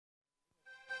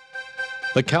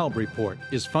The Kalb Report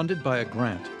is funded by a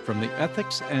grant from the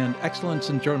Ethics and Excellence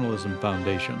in Journalism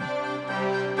Foundation.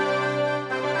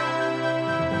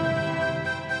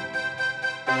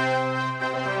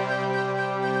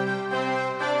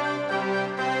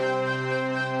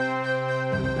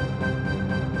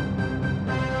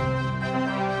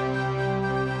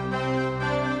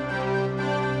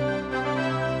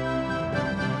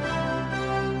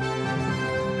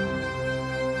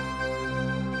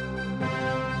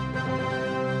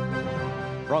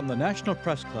 From the National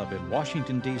Press Club in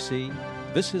Washington, D.C.,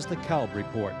 this is the Kalb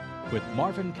Report with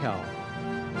Marvin Kalb.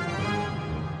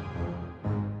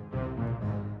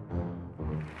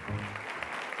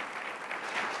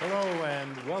 Hello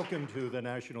and welcome to the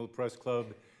National Press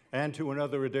Club and to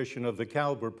another edition of the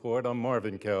Kalb Report. I'm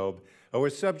Marvin Kalb.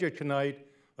 Our subject tonight,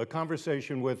 a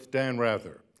conversation with Dan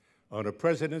Rather on a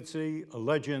presidency, a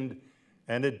legend,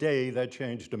 and a day that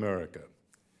changed America.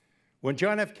 When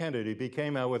John F. Kennedy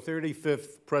became our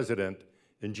 35th president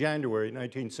in January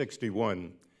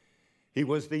 1961, he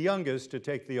was the youngest to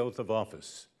take the oath of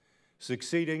office,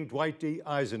 succeeding Dwight D.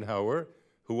 Eisenhower,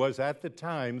 who was at the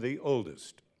time the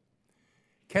oldest.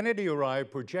 Kennedy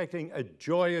arrived projecting a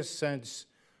joyous sense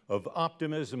of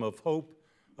optimism, of hope,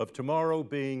 of tomorrow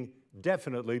being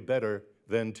definitely better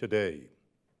than today.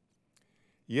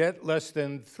 Yet less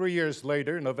than 3 years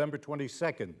later, November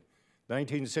 22nd,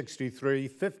 1963,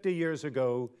 50 years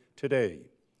ago today,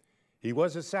 he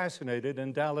was assassinated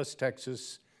in Dallas,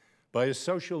 Texas, by a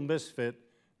social misfit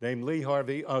named Lee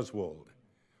Harvey Oswald.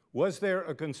 Was there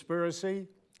a conspiracy?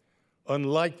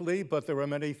 Unlikely, but there are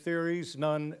many theories,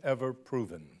 none ever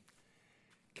proven.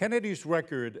 Kennedy's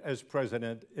record as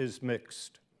president is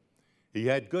mixed. He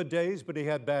had good days, but he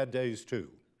had bad days too.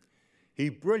 He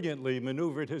brilliantly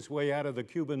maneuvered his way out of the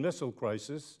Cuban Missile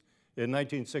Crisis in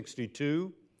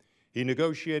 1962. He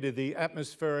negotiated the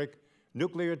Atmospheric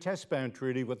Nuclear Test Ban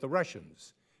Treaty with the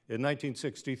Russians in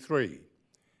 1963,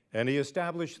 and he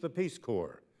established the Peace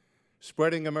Corps,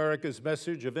 spreading America's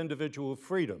message of individual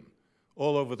freedom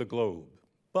all over the globe.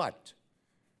 But,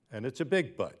 and it's a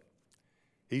big but,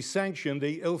 he sanctioned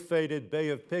the ill-fated Bay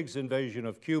of Pigs invasion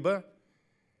of Cuba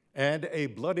and a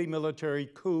bloody military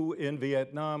coup in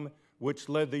Vietnam, which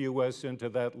led the U.S. into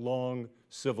that long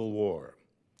civil war.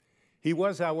 He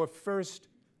was our first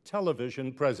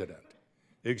television president,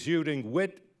 exuding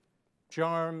wit,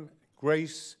 charm,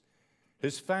 grace.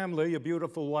 His family, a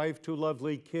beautiful wife, two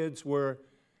lovely kids, were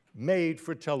made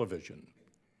for television.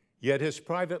 Yet his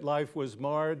private life was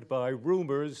marred by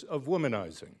rumors of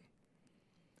womanizing.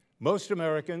 Most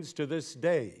Americans to this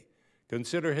day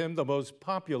consider him the most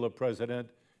popular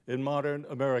president in modern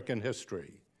American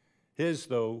history. His,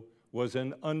 though, was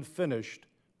an unfinished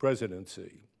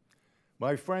presidency.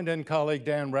 My friend and colleague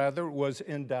Dan Rather was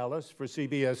in Dallas for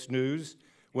CBS News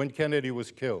when Kennedy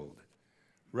was killed.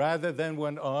 Rather then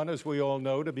went on, as we all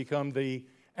know, to become the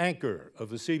anchor of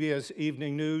the CBS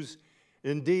Evening News,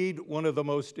 indeed one of the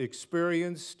most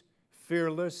experienced,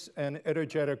 fearless, and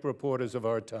energetic reporters of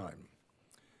our time.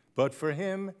 But for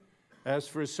him, as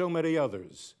for so many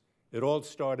others, it all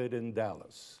started in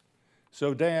Dallas.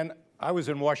 So Dan, I was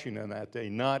in Washington that day,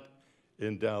 not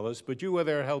in Dallas, but you were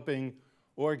there helping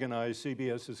organize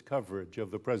CBS's coverage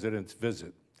of the president's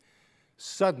visit.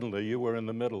 Suddenly, you were in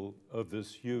the middle of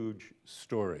this huge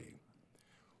story.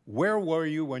 Where were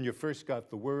you when you first got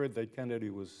the word that Kennedy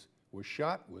was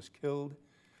shot, was killed,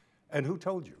 and who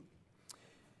told you?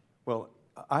 Well,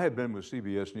 I had been with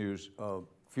CBS News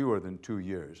fewer than 2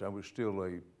 years. I was still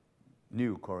a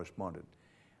new correspondent.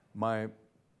 My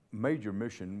major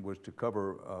mission was to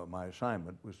cover, my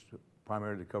assignment was to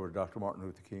primarily cover Dr. Martin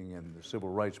Luther King and the civil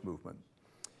rights movement.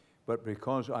 But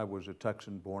because I was a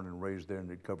Texan, born and raised there, and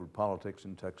had covered politics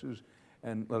in Texas,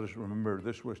 and let us remember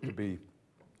this was to be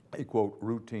a, quote,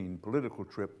 routine political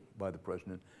trip by the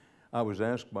president, I was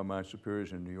asked by my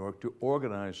superiors in New York to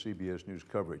organize CBS News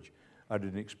coverage. I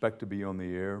didn't expect to be on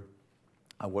the air.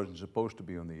 I wasn't supposed to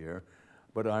be on the air,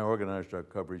 but I organized our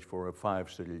coverage for a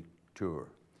 5-city tour.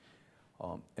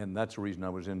 And that's the reason I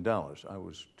was in Dallas. I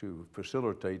was to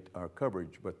facilitate our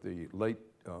coverage, but the late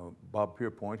Bob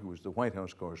Pierpoint, who was the White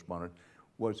House correspondent,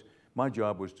 my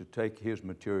job was to take his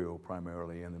material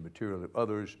primarily and the material of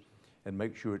others and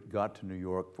make sure it got to New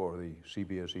York for the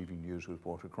CBS Evening News with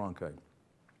Walter Cronkite.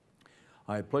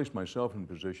 I had placed myself in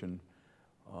position,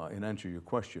 in answer to your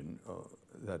question,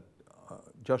 that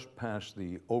just past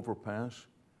the overpass,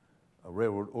 a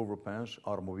railroad overpass,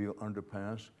 automobile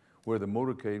underpass, where the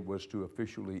motorcade was to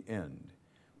officially end.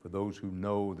 For those who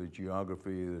know the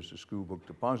geography, there's a school book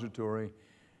depository.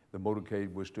 The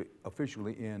motorcade was to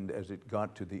officially end as it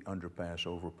got to the underpass,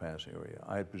 overpass area.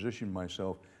 I had positioned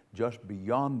myself just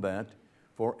beyond that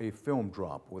for a film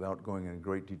drop. Without going into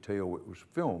great detail, it was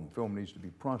film. Film needs to be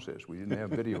processed. We didn't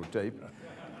have videotape.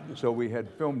 So we had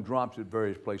film drops at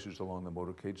various places along the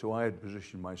motorcade. So I had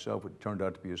positioned myself. It turned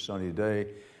out to be a sunny day.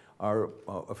 Our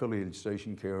affiliated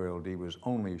station, KRLD, was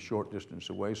only a short distance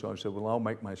away. So I said, well, I'll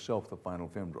make myself the final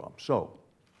film drop. So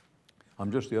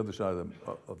I'm just the other side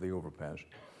of the overpass.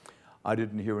 I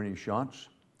didn't hear any shots.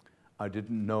 I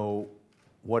didn't know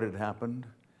what had happened.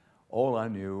 All I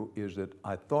knew is that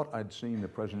I thought I'd seen the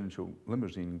presidential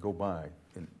limousine go by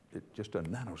in just a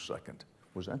nanosecond.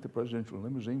 Was that the presidential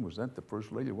limousine? Was that the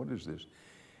First Lady? What is this?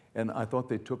 And I thought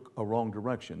they took a wrong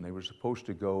direction. They were supposed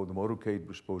to go, the motorcade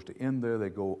was supposed to end there. They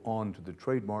go on to the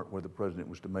Trade Mart where the president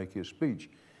was to make his speech.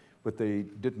 But they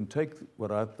didn't take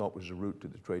what I thought was the route to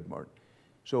the Trade Mart.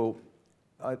 So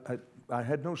I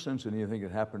had no sense that anything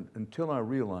had happened until I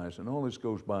realized, and all this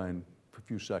goes by in a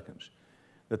few seconds,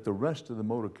 that the rest of the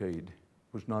motorcade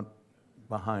was not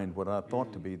behind what I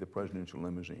thought to be the presidential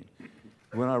limousine.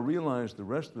 When I realized the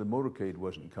rest of the motorcade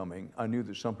wasn't coming, I knew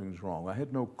that something was wrong. I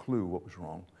had no clue what was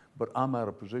wrong, but I'm out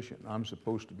of position. I'm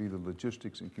supposed to be the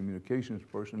logistics and communications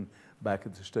person back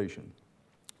at the station.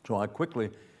 So I quickly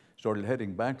started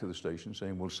heading back to the station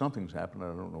saying, well, something's happened, I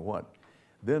don't know what.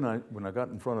 Then when I got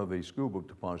in front of the school book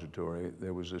depository,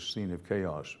 there was this scene of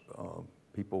chaos.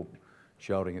 People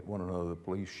shouting at one another, the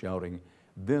police shouting.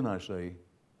 Then I say,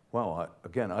 wow,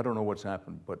 again, I don't know what's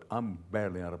happened, but I'm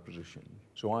badly out of position.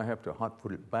 So I have to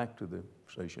hot-foot it back to the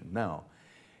station. Now,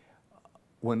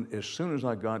 as soon as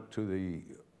I got to the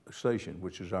station,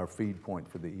 which is our feed point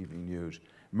for the evening news,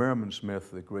 Merriman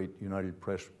Smith, the great United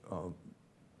Press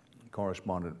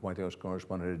correspondent, White House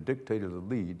correspondent, had dictated a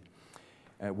lead,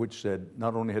 which said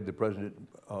not only had the president,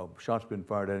 shots been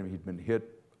fired at him, he'd been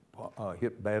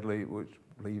hit badly, which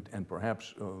believed, and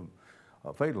perhaps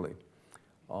fatally.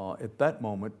 At that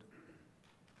moment,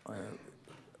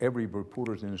 every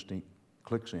reporter's instinct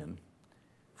clicks in,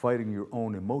 fighting your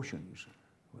own emotions.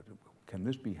 Can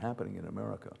this be happening in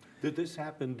America? Did this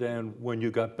happen, Dan, when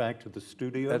you got back to the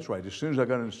studio? That's right. As soon as I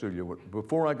got in the studio,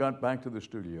 before I got back to the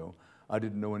studio, I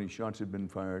didn't know any shots had been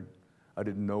fired. I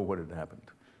didn't know what had happened.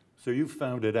 So you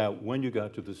found it out when you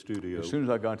got to the studio? As soon as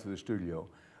I got to the studio,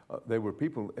 there were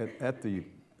people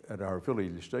at our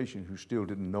affiliated station who still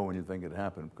didn't know anything had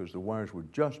happened because the wires were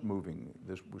just moving.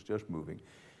 This was just moving.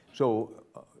 So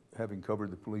having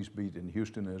covered the police beat in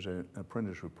Houston as an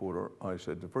apprentice reporter, I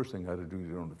said the first thing I had to do is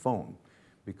get on the phone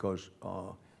because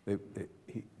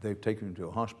they've taken him to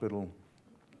a hospital.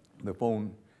 The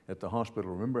phone at the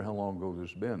hospital, remember how long ago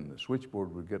this has been, the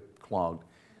switchboard would get clogged.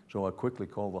 So I quickly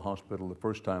called the hospital. The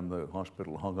first time the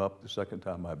hospital hung up. The second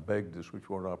time I begged the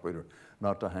switchboard operator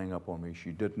not to hang up on me.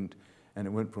 She didn't. And it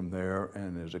went from there.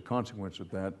 And as a consequence of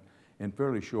that, in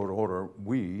fairly short order,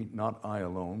 we, not I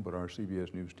alone, but our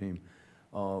CBS News team,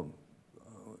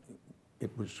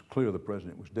 it was clear the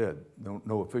president was dead.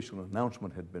 No official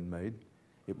announcement had been made.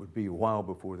 It would be a while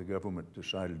before the government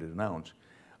decided to announce.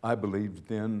 I believed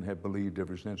then, have believed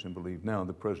ever since, and believe now,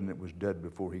 the president was dead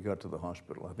before he got to the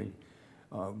hospital. I think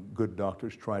good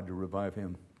doctors tried to revive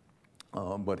him,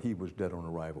 but he was dead on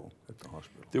arrival at the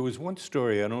hospital. There was one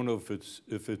story, I don't know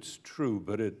if it's true,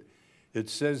 but it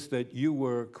says that you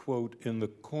were, quote, in the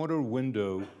corner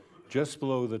window just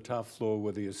below the top floor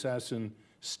where the assassin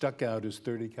stuck out his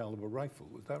 .30 caliber rifle.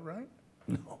 Was that right?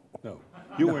 No. No.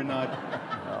 You were not,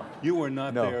 no. You were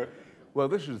not No. there. Well,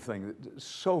 this is the thing.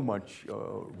 So much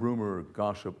rumor,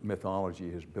 gossip, mythology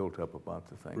has built up about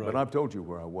the thing. Right. But I've told you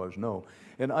where I was, no.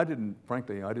 And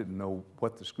frankly, I didn't know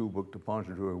what the school book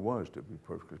depository was, to be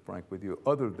perfectly frank with you,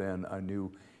 other than I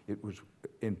knew it was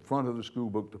in front of the school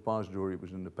book depository. It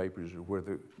was in the papers where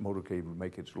the motorcade would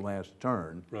make its last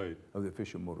turn Right. of the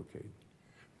official motorcade.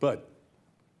 But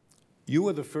you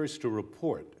were the first to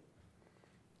report,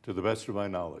 to the best of my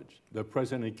knowledge, that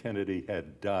President Kennedy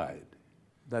had died.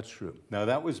 That's true. Now,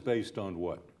 that was based on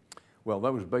what? Well,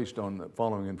 that was based on the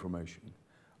following information.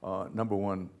 Number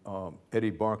one, Eddie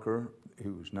Barker,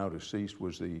 who's now deceased,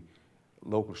 was the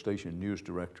local station news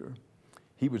director.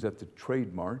 He was at the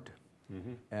Trade Mart,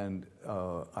 and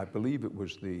I believe it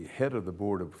was the head of the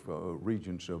board of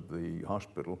regents of the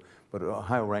hospital, but a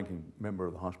high-ranking member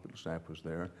of the hospital staff was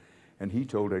there, and he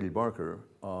told Eddie Barker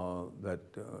that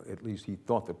at least he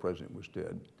thought the president was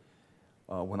dead.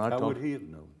 How would he have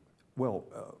known? Well,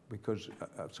 because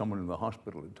someone in the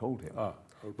hospital had told him.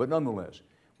 Okay. But nonetheless,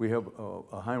 we have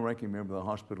a high-ranking member of the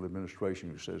hospital administration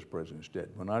who says the president's dead.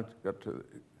 When I got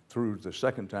through the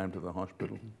second time to the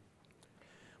hospital,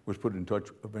 was put in touch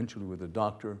eventually with a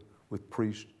doctor, with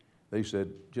priests. They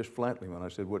said, just flatly, when I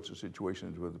said, what's the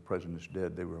situation where the president's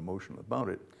dead, they were emotional about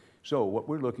it. So what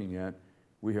we're looking at,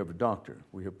 we have a doctor,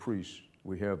 we have priests,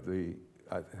 we have the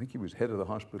I think he was head of the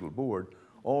hospital board,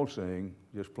 all saying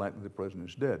just flatly the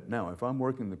president's dead. Now, if I'm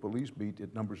working the police beat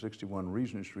at number 61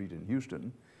 Reason Street in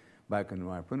Houston, back in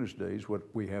my apprentice days, what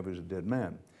we have is a dead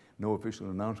man. No official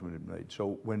announcement had been made.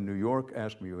 So when New York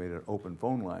asked me, we had an open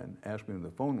phone line, asked me on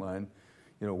the phone line,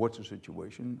 you know, what's the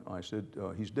situation? I said,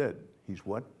 he's dead. He's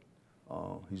what?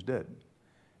 He's dead.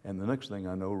 And the next thing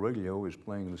I know, radio is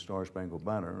playing the Star Spangled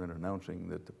Banner and announcing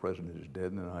that the president is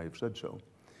dead, and I have said so.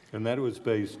 And that was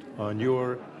based on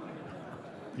your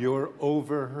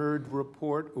overheard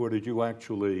report, or did you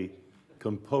actually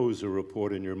compose a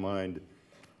report in your mind,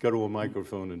 go to a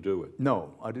microphone and do it?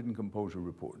 No, I didn't compose a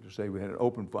report. To say we had an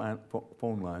open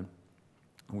phone line.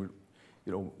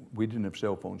 We didn't have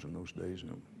cell phones in those days.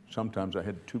 Sometimes I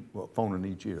had a phone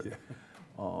in each ear. Yeah.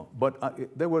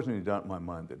 There wasn't any doubt in my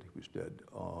mind that he was dead.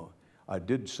 I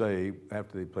did say,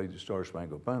 after they played the Star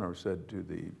Spangled Banner, I said to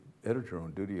the editor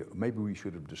on duty, maybe we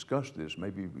should have discussed this,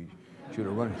 maybe we should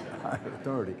have run it by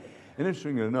authority. And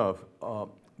interestingly enough,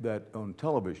 that on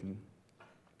television,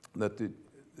 that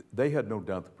they had no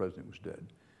doubt the president was dead.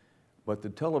 But the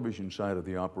television side of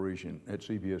the operation at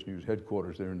CBS News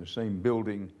headquarters, they're in the same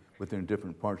building, but they're in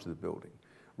different parts of the building.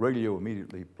 Radio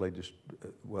immediately played this,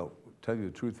 well, tell you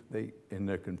the truth, in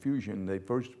their confusion, they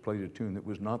first played a tune that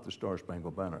was not the Star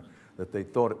Spangled Banner, that they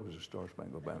thought it was a Star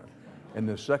Spangled Banner. And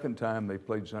the second time they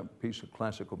played some piece of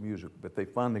classical music, but they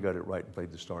finally got it right and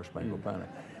played the Star Spangled Banner.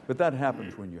 But that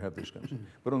happens when you have this kind of stuff.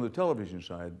 But on the television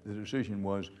side, the decision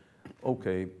was,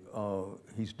 okay,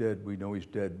 he's dead, we know he's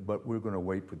dead, but we're going to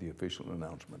wait for the official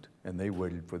announcement. And they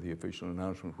waited for the official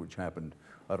announcement, which happened,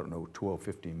 I don't know, 12,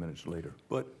 15 minutes later.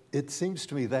 But it seems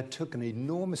to me that took an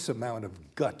enormous amount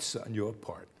of guts on your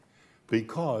part,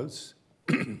 because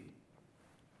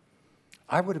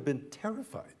I would have been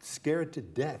terrified, scared to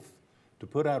death, to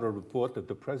put out a report that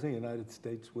the President of the United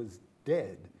States was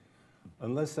dead,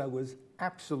 unless I was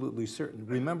absolutely certain.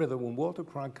 Remember that when Walter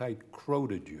Cronkite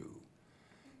quoted you,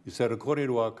 you said, according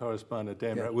to our correspondent,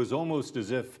 Dan, yeah, it was almost as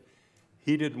if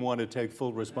he didn't want to take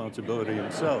full responsibility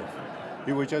himself.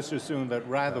 He would just assume that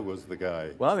Rather was the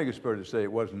guy. Well, I think it's fair to say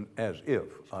it wasn't as if,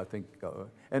 I think,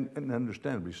 and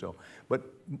understandably so. But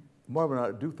Marvin,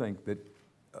 I do think that,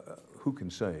 who can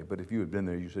say, but if you had been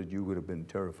there, you said you would have been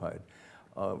terrified.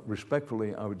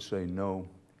 Respectfully, I would say no,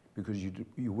 because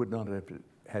you would not have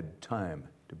had time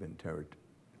to have been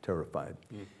terrified.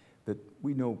 Mm. That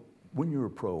we know, when you're a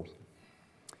pro,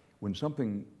 when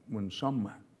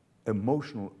some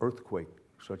emotional earthquake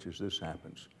such as this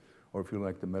happens, or if you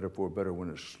like the metaphor better, when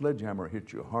a sledgehammer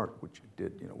hits your heart, which it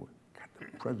did, you know, God,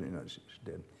 the President of the United States is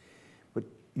dead. But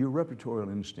your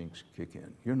repertorial instincts kick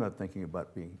in. You're not thinking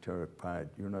about being terrified.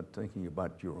 You're not thinking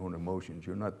about your own emotions.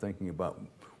 You're not thinking about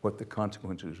what the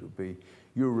consequences would be.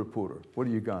 You're a reporter. What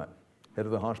do you got? Head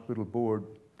of the hospital board,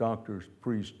 doctors,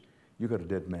 priests. You got a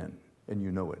dead man, and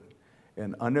you know it.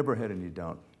 And I never had any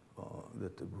doubt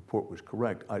that the report was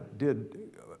correct. I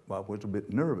was a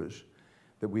bit nervous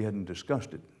that we hadn't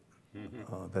discussed it.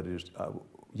 Mm-hmm. That is,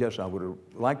 yes, I would have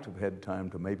liked to have had time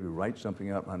to maybe write something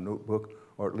out in my notebook,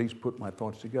 or at least put my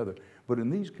thoughts together. But in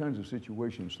these kinds of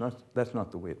situations, that's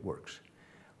not the way it works.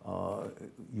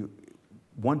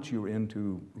 Once you're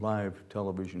into live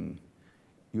television,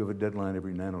 you have a deadline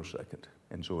every nanosecond,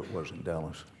 and so it was in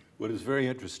Dallas. What is very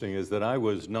interesting is that I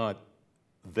was not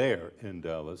there in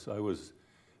Dallas. I was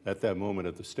at that moment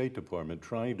at the State Department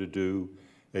trying to do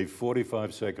a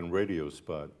 45-second radio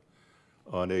spot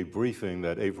on a briefing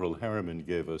that Avril Harriman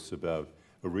gave us about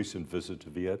a recent visit to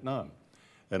Vietnam.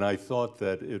 And I thought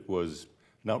that it was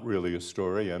not really a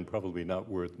story and probably not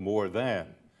worth more than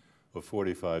a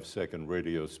 45-second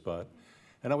radio spot.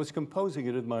 And I was composing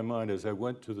it in my mind as I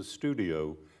went to the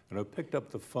studio, and I picked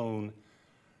up the phone.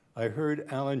 I heard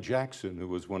Alan Jackson, who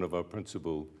was one of our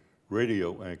principal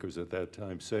radio anchors at that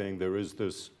time, saying there is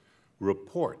this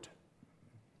report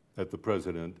that the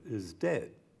president is dead.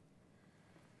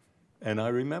 And I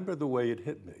remember the way it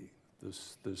hit me,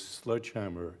 this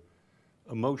sledgehammer,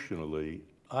 emotionally.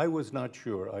 I was not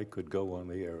sure I could go on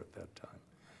the air at that time.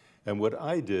 And what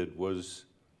I did was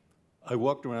I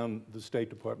walked around the State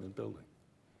Department building,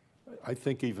 I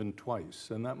think even twice,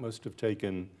 and that must have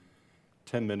taken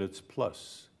 10 minutes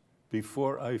plus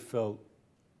before I felt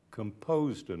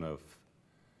composed enough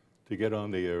to get on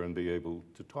the air and be able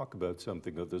to talk about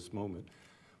something at this moment.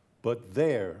 But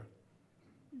there,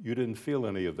 you didn't feel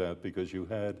any of that because you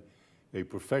had a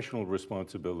professional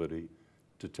responsibility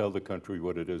to tell the country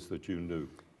what it is that you knew.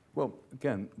 Well,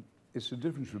 again, it's the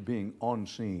difference between being on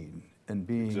scene and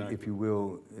being, exactly, if you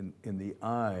will, in the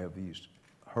eye of these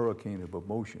hurricane of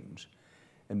emotions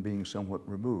and being somewhat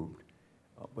removed.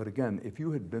 But again, if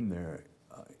you had been there,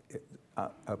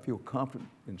 I feel confident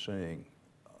in saying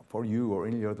for you or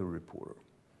any other reporter,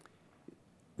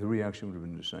 the reaction would have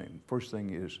been the same. First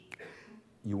thing is,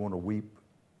 you want to weep,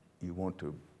 you want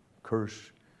to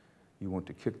curse, you want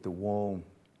to kick the wall,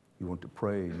 you want to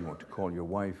pray, you want to call your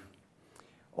wife.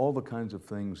 All the kinds of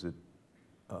things that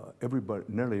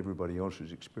nearly everybody else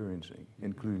is experiencing,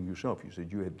 including yourself. You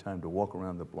said you had time to walk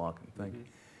around the block and think.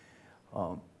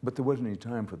 But there wasn't any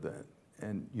time for that.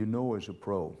 And you know as a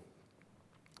pro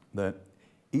that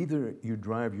either you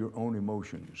drive your own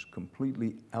emotions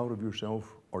completely out of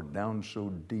yourself or down so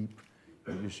deep,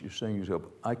 you're saying to yourself,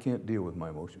 I can't deal with my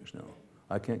emotions now.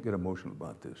 I can't get emotional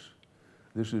about this.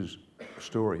 This is a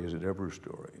story. Is it ever a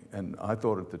story? And I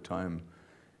thought at the time,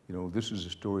 you know, this is a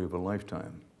story of a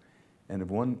lifetime. And if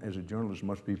one, as a journalist,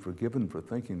 must be forgiven for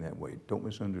thinking that way, don't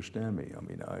misunderstand me. I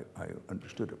mean, I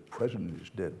understood a president is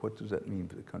dead. What does that mean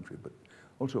for the country? But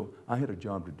also, I had a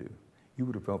job to do. You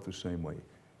would have felt the same way.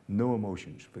 No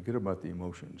emotions. Forget about the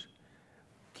emotions.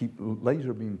 Keep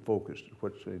laser beam focused,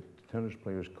 what tennis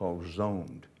players call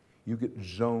zoned. You get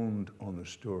zoned on the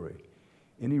story.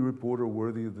 Any reporter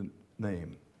worthy of the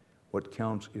name, what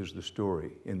counts is the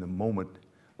story in the moment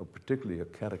of particularly a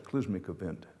cataclysmic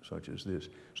event such as this.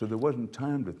 So there wasn't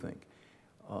time to think.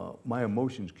 My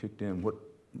emotions kicked in. What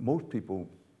most people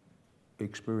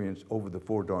experienced over the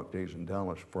 4 dark days in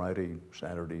Dallas, Friday,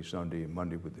 Saturday, Sunday, and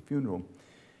Monday with the funeral,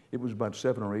 it was about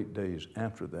 7 or 8 days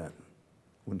after that,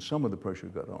 when some of the pressure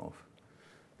got off,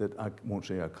 that I won't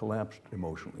say I collapsed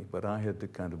emotionally, but I had the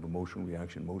kind of emotional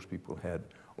reaction most people had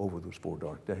over those 4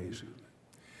 dark days.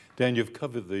 Dan, you've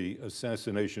covered the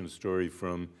assassination story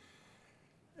from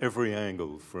every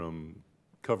angle, from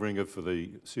covering it for the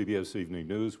CBS Evening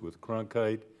News with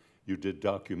Cronkite. You did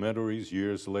documentaries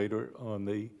years later on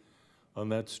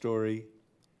that story.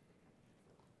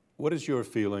 What is your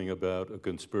feeling about a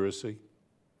conspiracy?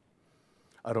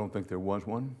 I don't think there was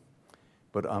one,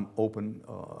 but I'm open.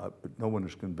 No one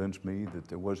has convinced me that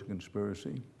there was a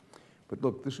conspiracy. But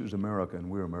look, this is America and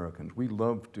we're Americans. We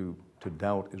love to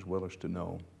doubt as well as to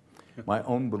know. My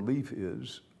own belief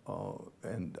is,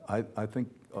 and I think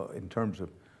in terms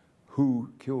of who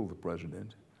killed the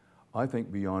president, I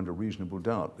think beyond a reasonable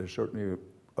doubt. There's certainly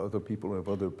other people have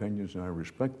other opinions and I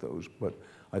respect those, but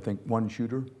I think one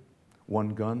shooter, one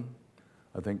gun.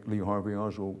 I think Lee Harvey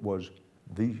Oswald was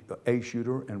a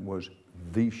shooter and was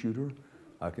the shooter.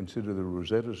 I consider the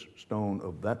Rosetta Stone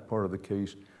of that part of the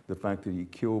case the fact that he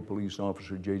killed police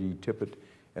officer J.D. Tippit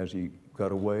as he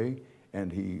got away,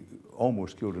 and he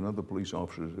almost killed another police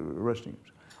officer arresting him.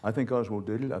 I think Oswald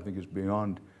did it. I think it's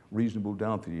beyond reasonable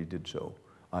doubt that he did so.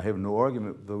 I have no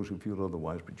argument with those who feel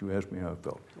otherwise, but you asked me how I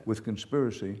felt. With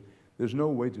conspiracy, there's no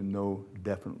way to know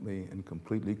definitely and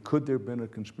completely. Could there have been a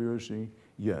conspiracy?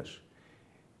 Yes.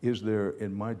 Is there,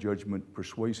 in my judgment,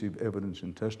 persuasive evidence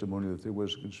and testimony that there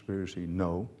was a conspiracy?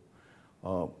 No.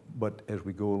 But as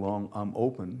we go along, I'm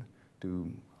open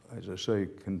to, as I say,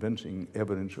 convincing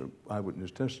evidence or eyewitness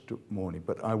testimony.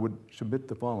 But I would submit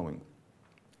the following.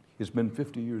 It's been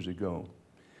 50 years ago.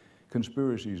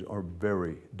 Conspiracies are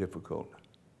very difficult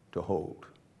to hold.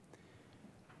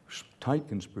 Tight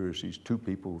conspiracies, 2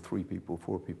 people, 3 people,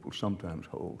 4 people sometimes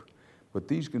hold. But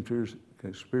these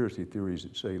conspiracy theories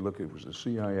that say, look, it was the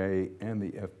CIA and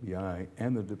the FBI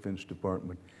and the Defense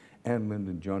Department and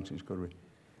Lyndon Johnson's coterie.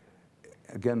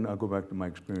 Again, I'll go back to my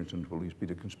experience in the police. Be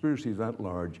the conspiracy that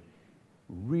large,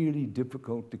 really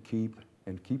difficult to keep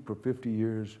and keep for 50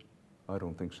 years? I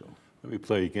don't think so. Let me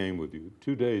play a game with you.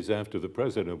 2 days after the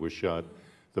president was shot,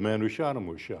 the man who shot him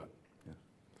was shot. Yeah.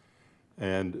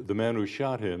 And the man who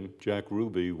shot him, Jack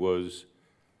Ruby, was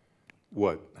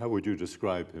what? How would you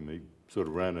describe him? He sort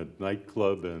of ran a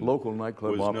nightclub and local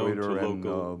nightclub was operator known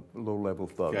to and low-level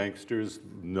thug. Gangsters,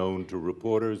 known to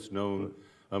reporters, known,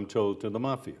 I'm told, to the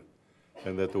mafia.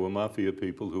 And that there were mafia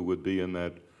people who would be in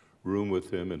that room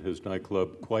with him in his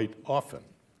nightclub quite often.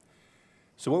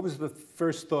 So what was the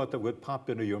first thought that would pop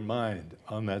into your mind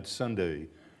on that Sunday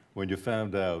when you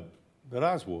found out that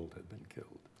Oswald had been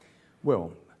killed?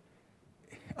 Well,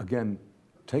 again,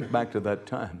 take back to that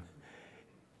time.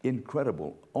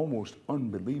 Incredible, almost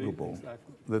unbelievable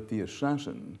that the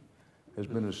assassin has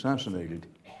been assassinated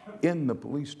in the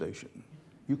police station.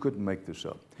 You couldn't make this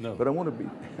up. No. But I want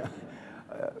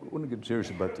to get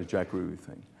serious about the Jack Ruby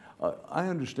thing. I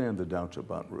understand the doubts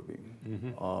about Ruby.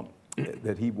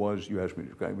 That he was, you asked me to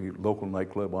describe him, a local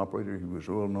nightclub operator. He was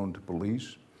well known to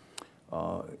police.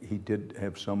 He did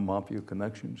have some mafia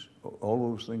connections.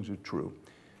 All those things are true.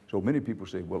 So many people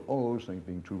say, well, all those things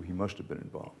being true, he must have been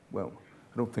involved. Well,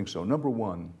 I don't think so. Number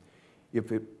one, if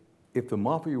the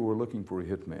mafia were looking for a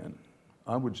hitman,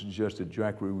 I would suggest that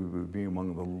Jack Ruby would be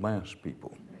among the last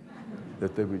people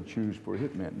that they would choose for a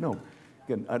hitman. No,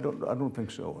 again, I don't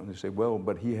think so. And they say, well,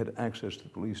 but he had access to the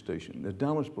police station. The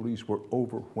Dallas police were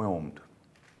overwhelmed.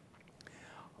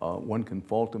 One can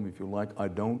fault them if you like. I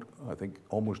don't. I think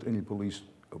almost any police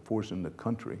force in the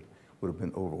country would have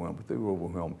been overwhelmed, but they were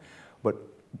overwhelmed. But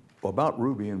about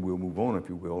Ruby, and we'll move on if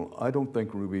you will, I don't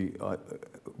think Ruby,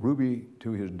 Ruby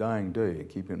to his dying day,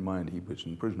 keep in mind he was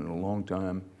in prison a long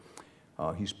time.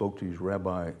 He spoke to his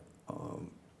rabbi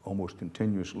almost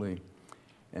continuously.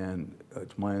 And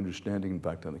it's my understanding, in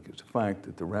fact, I think it's a fact,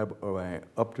 that the rabbi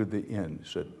up to the end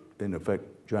said, in effect,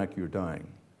 Jack, you're dying.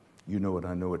 You know it,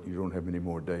 I know it, you don't have many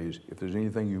more days. If there's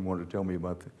anything you want to tell me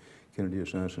about the Kennedy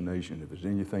assassination, if there's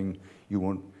anything you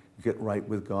want to get right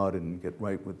with God and get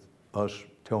right with us,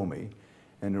 tell me.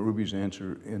 And Ruby's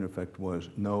answer, in effect, was,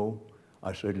 no.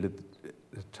 I said it at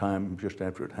the time, just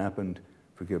after it happened,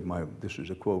 forgive my, this is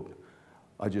a quote,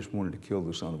 I just wanted to kill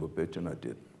the son of a bitch, and I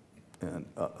did. And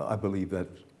I believe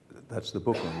that's the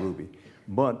book on Ruby.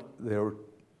 But there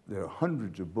are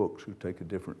hundreds of books who take a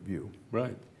different view.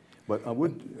 Right. But I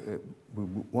would we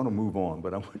want to move on,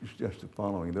 but I would suggest the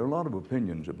following. There are a lot of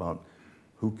opinions about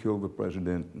who killed the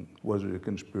president, and was it a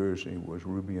conspiracy, was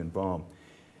Ruby involved?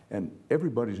 And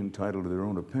everybody's entitled to their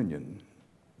own opinion,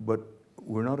 but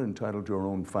we're not entitled to our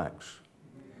own facts.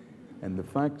 And the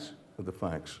facts are the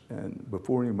facts. And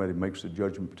before anybody makes the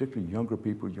judgment, particularly younger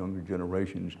people, younger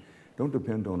generations, don't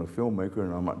depend on a filmmaker,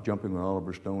 and I'm not jumping on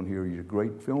Oliver Stone here. He's a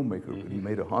great filmmaker, but he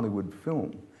made a Hollywood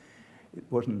film. It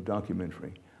wasn't a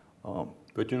documentary.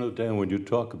 But you know, Dan, when you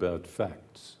talk about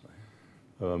facts,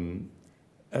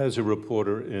 as a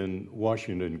reporter in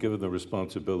Washington, given the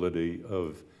responsibility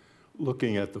of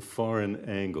looking at the foreign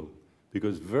angle,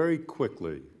 because very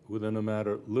quickly, within a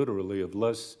matter literally of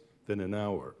less than an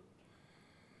hour,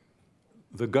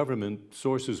 the government,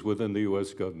 sources within the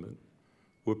US government,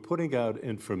 were putting out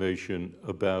information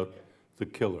about the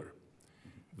killer,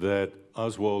 that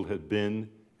Oswald had been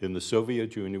in the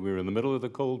Soviet Union. We were in the middle of the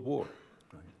Cold War,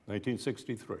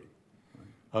 1963.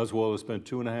 Oswald had spent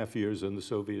 2.5 years in the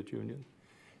Soviet Union,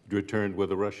 returned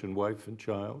with a Russian wife and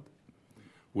child,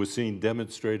 was seen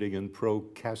demonstrating in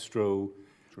pro-Castro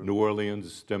New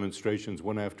Orleans demonstrations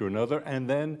one after another, and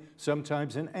then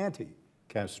sometimes in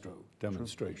anti-Castro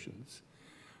demonstrations.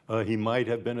 He might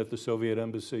have been at the Soviet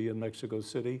embassy in Mexico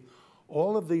City.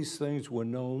 All of these things were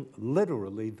known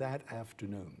literally that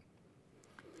afternoon.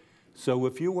 So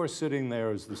if you were sitting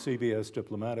there as the CBS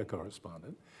diplomatic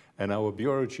correspondent, and our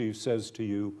bureau chief says to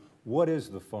you, what is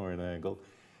the foreign angle?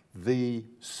 The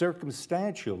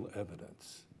circumstantial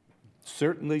evidence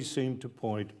certainly seemed to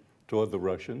point toward the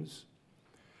Russians,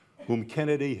 whom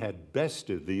Kennedy had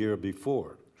bested the year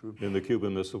before in the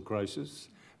Cuban Missile Crisis.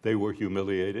 They were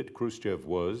humiliated. Khrushchev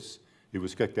was. He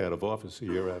was kicked out of office a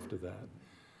year after that.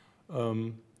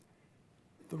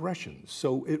 The Russians.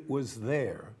 So it was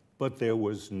there, but there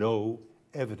was no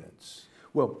evidence.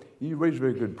 Well, you raise a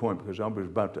very good point, because I was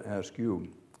about to ask you,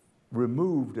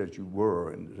 removed as you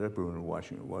were, and as everyone in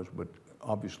Washington was, but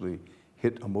obviously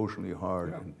hit emotionally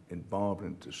hard and involved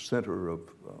in the center of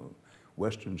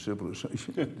Western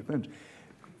civilization and defense.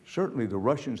 Certainly the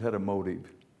Russians had a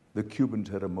motive, the Cubans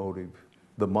had a motive,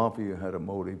 the mafia had a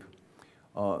motive.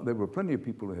 There were plenty of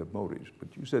people who had motives, but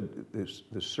you said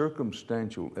the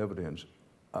circumstantial evidence.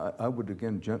 I would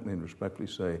again gently and respectfully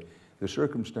say the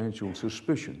circumstantial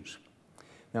suspicions.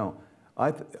 Now,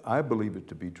 I believe it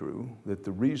to be true that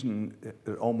the reason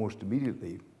that almost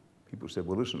immediately people said,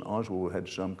 well, listen, Oswald had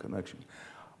some connection.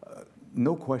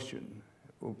 No question.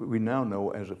 We now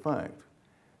know as a fact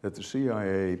that the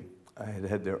CIA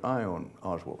had their eye on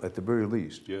Oswald, at the very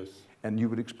least. Yes. And you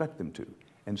would expect them to.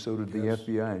 And so did the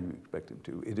FBI, and you expect them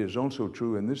to. It is also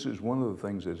true, and this is one of the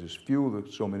things that has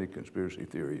fueled so many conspiracy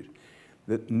theories,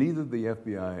 that neither the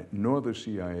FBI nor the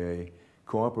CIA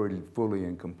cooperated fully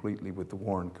and completely with the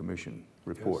Warren Commission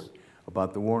report. Yes.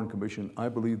 About the Warren Commission, I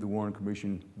believe the Warren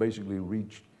Commission basically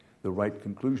reached the right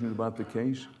conclusion about the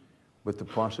case, but the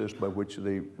process by which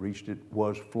they reached it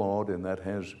was flawed, and that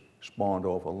has spawned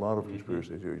off a lot of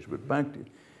conspiracy theories. But back to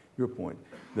your point,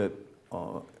 that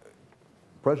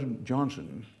President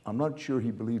Johnson, I'm not sure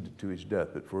he believed it to his death,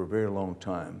 but for a very long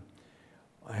time,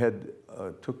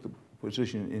 took the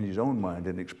position in his own mind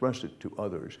and expressed it to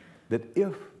others that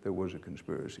if there was a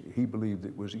conspiracy, he believed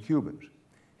it was the Cubans.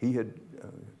 He had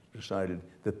decided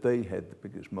that they had the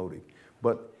biggest motive.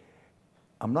 But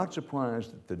I'm not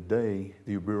surprised that the day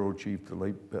the bureau chief, the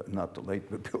late, not the late,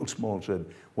 but Bill Small said,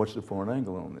 what's the foreign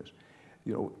angle on this?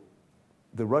 You know,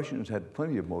 the Russians had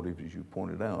plenty of motives, as you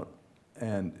pointed out,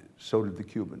 and so did the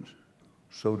Cubans,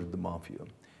 so did the mafia.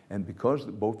 And because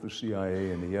both the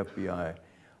CIA and the FBI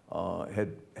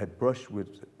had brushed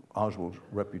with Oswald's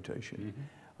reputation,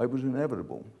 it was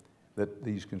inevitable that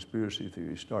these conspiracy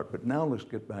theories start. But now let's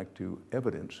get back to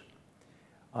evidence.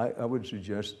 I would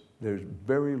suggest there's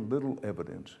very little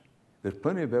evidence. There's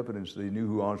plenty of evidence they knew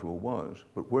who Oswald was,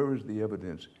 but where is the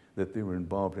evidence that they were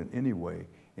involved in any way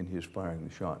in his firing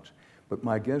the shots? But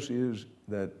my guess is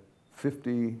that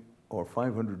 50 or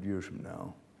 500 years from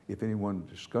now, if anyone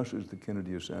discusses the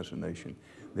Kennedy assassination,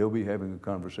 they'll be having a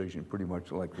conversation pretty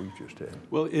much like we just had.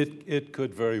 Well, it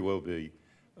could very well be.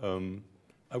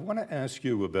 I want to ask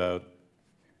you about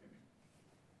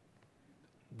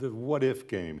the what-if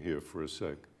game here for a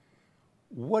sec.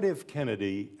 What if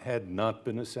Kennedy had not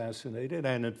been assassinated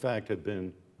and, in fact, had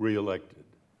been reelected?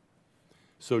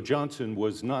 So Johnson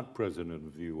was not president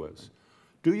of the U.S.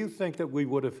 Do you think that we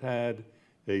would have had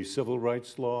a civil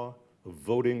rights law, a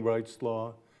voting rights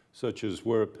law, such as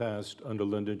were passed under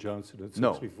Lyndon Johnson in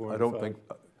 '64? No,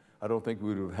 I don't think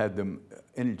we would have had them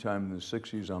any time in the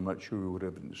 '60s. I'm not sure we would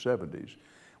have in the '70s.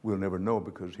 We'll never know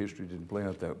because history didn't play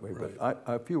out that way. Right. But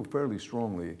I feel fairly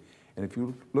strongly, and if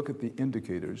you look at the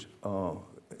indicators,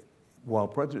 while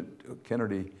President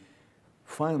Kennedy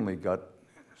finally got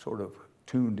sort of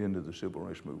tuned into the civil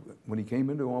rights movement, when he came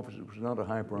into office, it was not a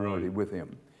high priority with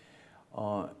him.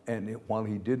 While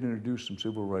he did introduce some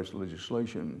civil rights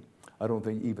legislation, I don't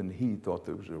think even he thought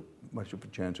there was much of a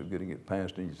chance of getting it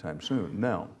passed anytime soon.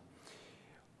 Now,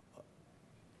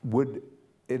 would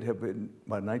it have been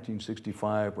by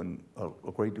 1965 when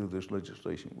a great deal of this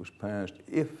legislation was passed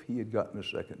if he had gotten a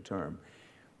second term?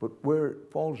 But where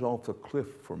it falls off the cliff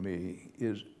for me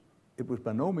is it was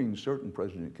by no means certain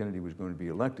President Kennedy was going to be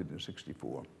elected in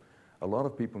 '64. A lot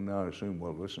of people now assume,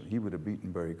 well, listen, he would have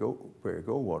beaten Barry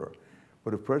Goldwater.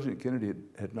 But if President Kennedy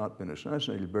had not been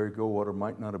assassinated, Barry Goldwater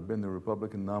might not have been the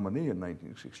Republican nominee in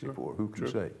 1964. Sure. Who can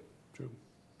say? True.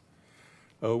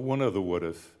 One other what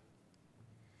if.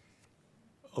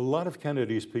 A lot of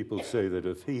Kennedy's people say that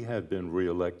if he had been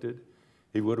reelected,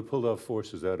 he would have pulled our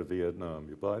forces out of Vietnam.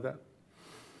 You buy that?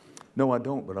 No, I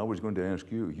don't, but I was going to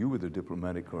ask you. You were the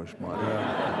diplomatic correspondent.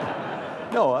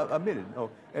 No, I mean it. No.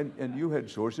 And you had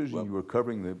sources, and you were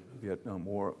covering the Vietnam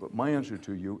War. But my answer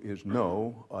to you is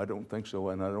no, I don't think so,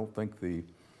 and I don't think the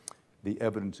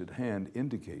evidence at hand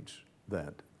indicates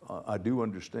that. I do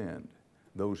understand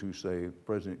those who say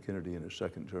President Kennedy in his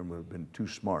second term would have been too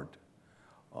smart.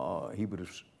 He would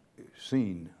have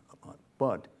seen,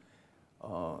 but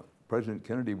President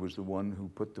Kennedy was the one who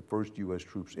put the first U.S.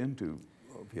 troops into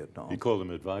Vietnam. He called them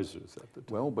advisors at the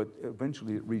time. Well, but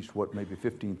eventually it reached, what, maybe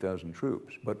 15,000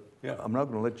 troops. But yeah. I'm not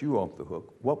going to let you off the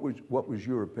hook. What was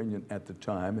your opinion at the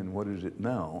time, and what is it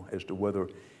now, as to whether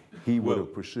he would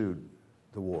have pursued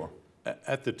the war?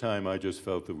 At the time, I just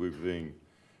felt that we were being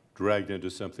dragged into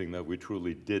something that we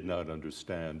truly did not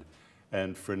understand.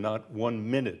 And for not 1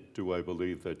 minute do I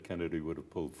believe that Kennedy would have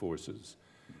pulled forces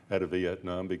out of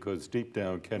Vietnam, because deep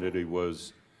down Kennedy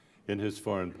was, in his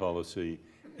foreign policy,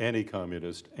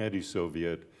 anti-communist,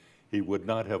 anti-Soviet. He would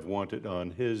not have wanted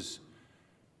on his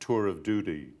tour of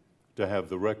duty to have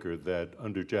the record that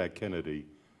under Jack Kennedy,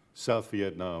 South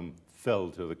Vietnam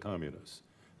fell to the communists.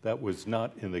 That was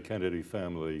not in the Kennedy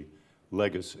family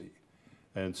legacy.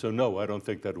 And so, no, I don't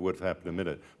think that would have happened in a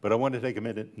minute. But I want to take a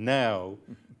minute now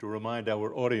to remind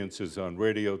our audiences on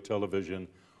radio, television,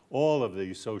 all of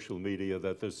the social media,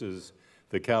 that this is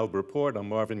the Kalb Report. I'm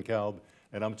Marvin Kalb,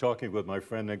 and I'm talking with my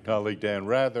friend and colleague Dan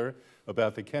Rather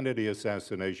about the Kennedy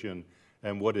assassination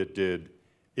and what it did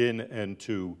in and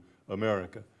to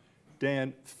America.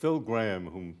 Dan, Phil Graham,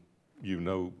 whom you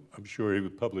know, I'm sure he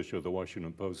was publisher of the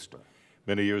Washington Post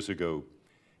many years ago,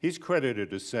 he's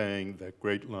credited as saying that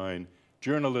great line,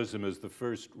 "Journalism is the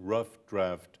first rough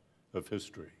draft of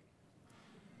history."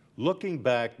 Looking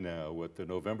back now at the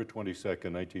November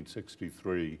 22nd,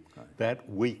 1963, that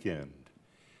weekend,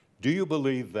 do you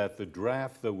believe that the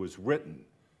draft that was written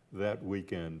that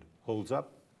weekend holds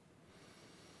up?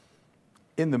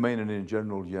 In the main and in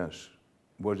general, yes.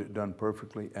 Was it done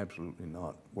perfectly? Absolutely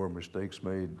not. Were mistakes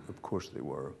made? Of course they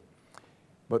were.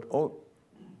 But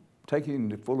taking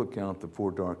into full account the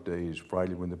 4 dark days,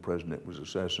 Friday when the president was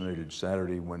assassinated,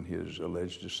 Saturday when his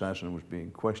alleged assassin was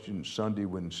being questioned, Sunday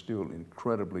when still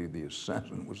incredibly the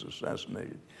assassin was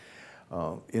assassinated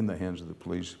in the hands of the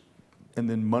police, and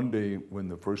then Monday when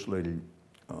the First Lady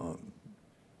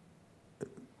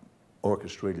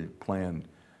orchestrated, planned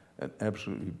an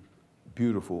absolutely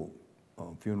beautiful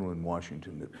funeral in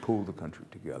Washington that pulled the country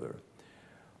together.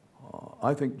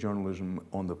 I think journalism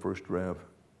on the first draft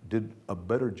did a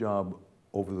better job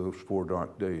over those 4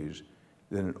 dark days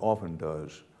than it often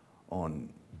does on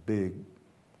big,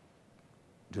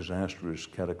 disastrous,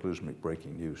 cataclysmic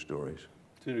breaking news stories.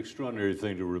 It's an extraordinary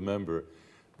thing to remember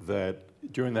that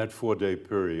during that 4-day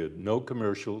period, no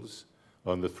commercials,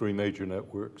 on the three major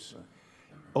networks.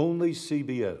 Only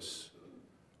CBS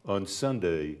on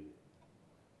Sunday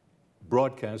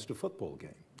broadcast a football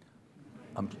game.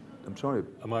 I'm sorry.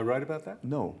 Am I right about that?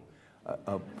 No.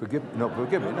 Forgive me.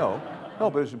 No,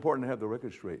 but it's important to have the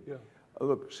record straight. Yeah.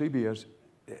 Look, CBS,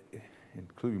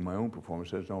 including my own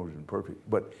performance, hasn't always been perfect.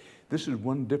 But this is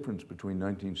one difference between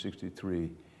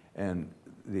 1963 and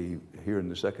here in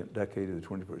the second decade of the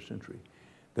 21st century.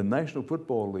 The National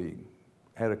Football League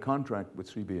had a contract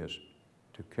with CBS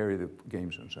to carry the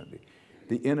games on Sunday.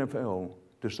 The NFL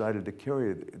decided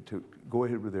to go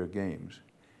ahead with their games,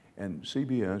 and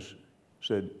CBS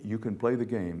said, you can play the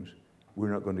games,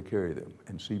 we're not going to carry them.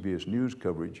 And CBS News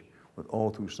coverage went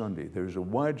all through Sunday. There's a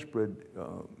widespread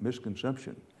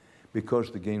misconception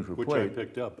because the games were played. Which I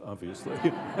picked up, obviously.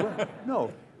 Well,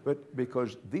 no, but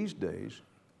because these days,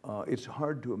 it's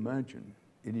hard to imagine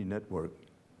any network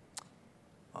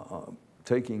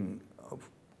taking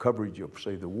coverage of,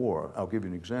 say, the war. I'll give you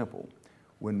an example.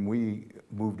 When we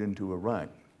moved into Iraq,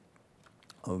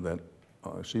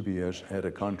 CBS had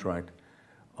a contract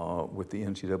with the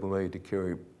NCAA to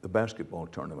carry the basketball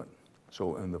tournament.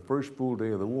 So on the first full day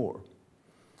of the war,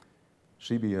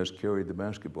 CBS carried the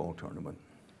basketball tournament.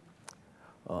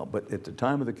 But at the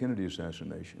time of the Kennedy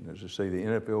assassination, as I say, the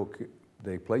NFL,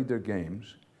 they played their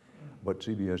games, but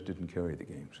CBS didn't carry the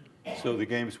games. So the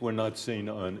games were not seen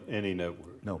on any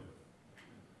network? No.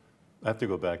 I have to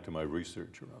go back to my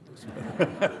research around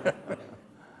this.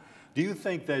 Do you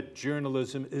think that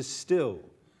journalism is still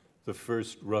the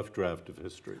first rough draft of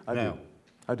history? I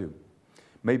do.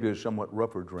 Maybe a somewhat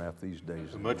rougher draft these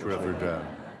days. A much rougher draft.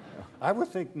 I would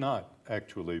think not,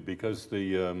 actually, because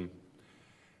there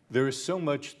is so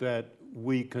much that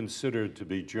we considered to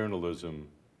be journalism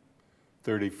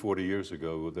 30, 40 years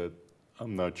ago that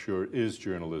I'm not sure is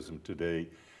journalism today.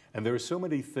 And there are so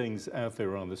many things out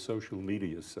there on the social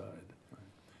media side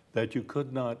that you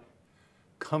could not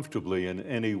comfortably in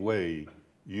any way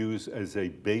use as a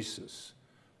basis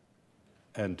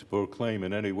and to proclaim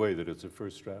in any way that it's a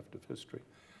first draft of history.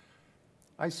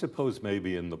 I suppose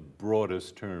maybe in the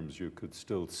broadest terms you could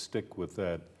still stick with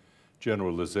that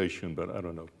generalization, but I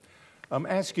don't know. I'm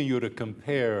asking you to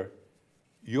compare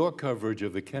your coverage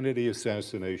of the Kennedy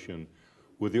assassination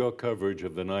with your coverage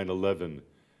of the 9/11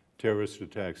 terrorist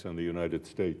attacks on the United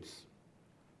States.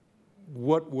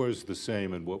 What was the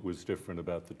same and what was different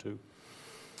about the two?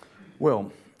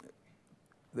 Well,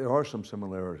 there are some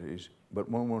similarities, but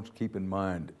one wants to keep in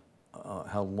mind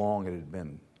how long it had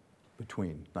been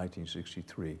between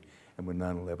 1963 and when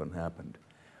 9/11 happened.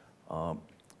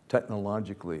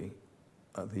 Technologically,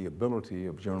 the ability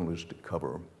of journalists to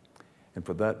cover, and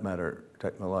for that matter,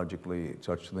 technologically,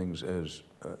 such things as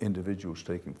individuals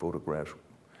taking photographs.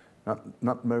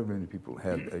 Not very many people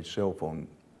had a cell phone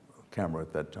camera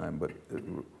at that time, but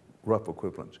rough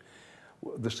equivalents.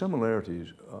 The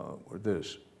similarities were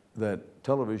this, that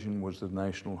television was the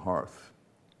national hearth.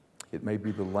 It may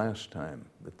be the last time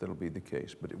that that'll be the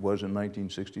case, but it was in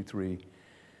 1963.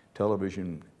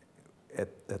 Television,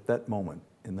 at that moment,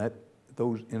 in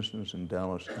those incidents in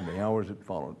Dallas and the hours that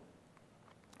followed,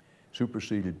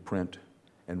 superseded print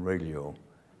and radio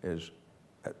as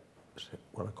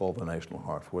what I call the national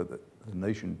hearth, where the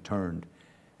nation turned,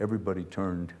 everybody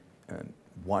turned and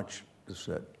watched the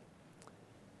set.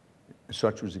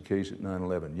 Such was the case at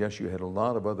 9/11. Yes, you had a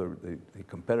lot of other, the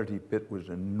competitive pit was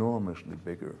enormously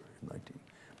bigger in 19.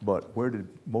 But where did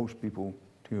most people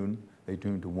tune? They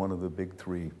tuned to one of the big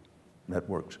three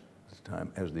networks at the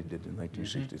time, as they did in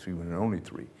 1963 when there were only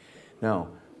three. Now,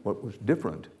 what was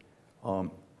different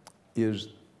is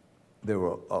there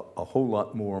were a whole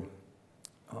lot more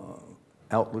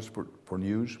outlets for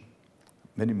news,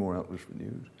 many more outlets for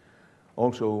news.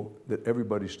 Also, that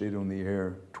everybody stayed on the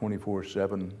air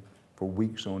 24/7 for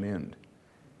weeks on end.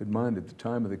 Keep in mind, at the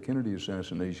time of the Kennedy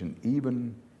assassination,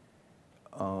 even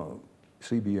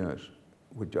CBS,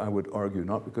 which I would argue,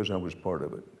 not because I was part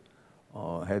of it,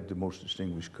 had the most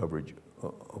distinguished coverage.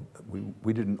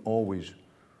 We didn't always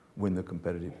win the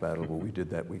competitive battle, but we did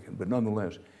that weekend. But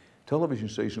nonetheless, television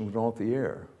station was off the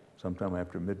air sometime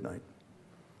after midnight.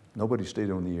 Nobody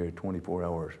stayed on the air 24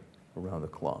 hours around the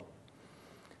clock.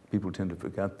 People tend to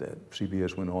forget that.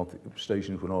 CBS went off,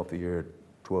 stations went off the air at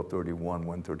 12:31,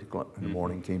 1:30 o'clock in the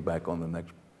morning, came back on the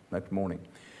next morning.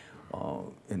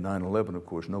 In 9/11, of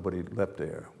course, nobody left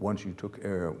air. Once you took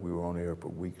air, we were on air for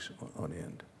weeks on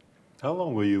end. How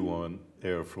long were you on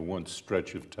air for one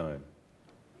stretch of time?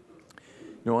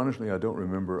 No, honestly, I don't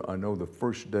remember. I know the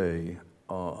first day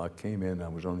I came in, I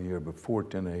was on the air before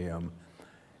 10 a.m.,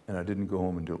 and I didn't go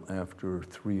home until after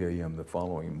 3 a.m. the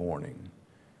following morning.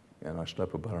 And I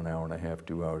slept about an hour and a half,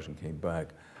 2 hours, and came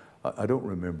back. I don't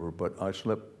remember, but I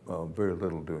slept very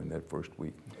little during that first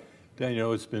week. Dan, you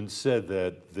know, it's been said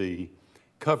that the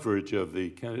coverage of the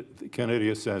Kennedy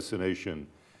assassination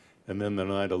and then the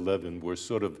 9/11 were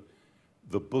sort of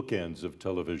the bookends of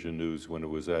television news when it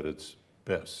was at its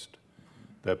best.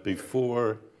 That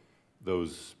before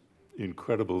those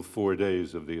incredible 4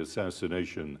 days of the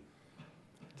assassination,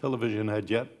 television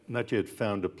had not yet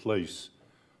found a place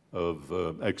of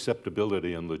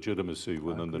acceptability and legitimacy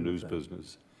within the news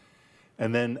business.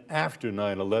 And then after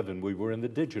 9/11, we were in the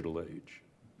digital age.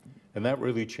 And that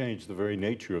really changed the very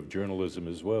nature of journalism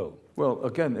as well. Well,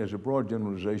 again, as a broad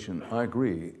generalization, I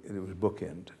agree it was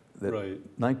bookend. That Right.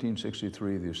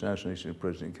 1963, the assassination of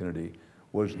President Kennedy,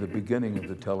 was the beginning of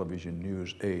the television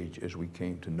news age as we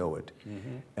came to know it.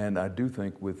 Mm-hmm. And I do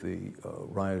think with the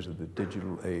rise of the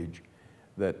digital age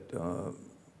that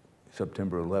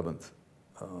September 11th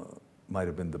might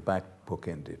have been the back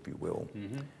bookend, if you will.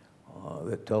 Mm-hmm.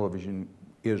 That television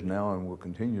is now and will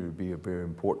continue to be a very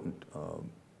important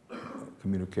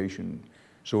communication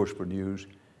source for news,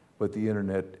 but the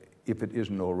internet, if it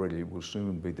isn't already, will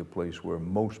soon be the place where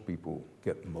most people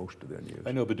get most of their news.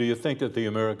 I know, but do you think that the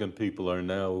American people are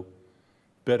now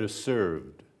better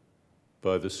served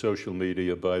by the social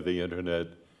media, by the internet,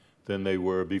 than they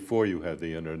were before you had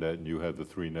the internet and you had the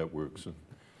 3 networks and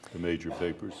the major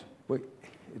papers? Well,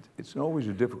 it's always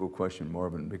a difficult question,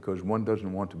 Marvin, because one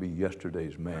doesn't want to be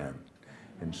yesterday's man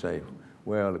and say,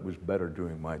 well, it was better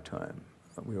during my time.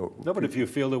 No, but if you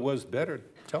feel it was better,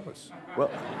 tell us. Well,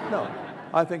 no,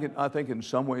 I think in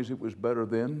some ways it was better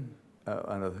then,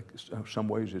 and I think in some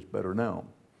ways it's better now.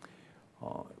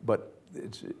 But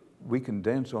we can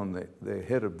dance on the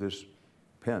head of this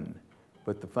pen,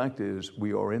 but the fact is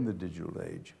we are in the digital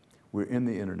age. We're in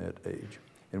the internet age.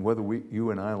 And whether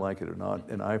you and I like it or not,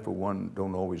 and I for one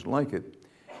don't always like it,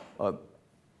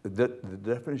 the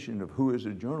definition of who is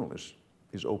a journalist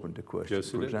is open to question.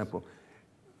 Yes, for example,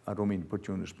 I don't mean to put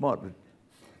you on the spot, but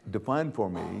define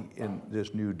for me in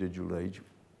this new digital age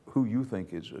who you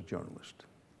think is a journalist.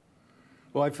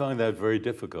 Well, I find that very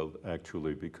difficult,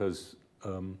 actually, because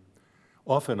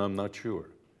often I'm not sure.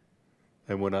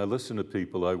 And when I listen to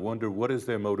people, I wonder, what is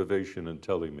their motivation in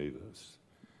telling me this?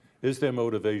 Is their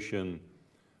motivation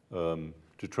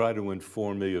to try to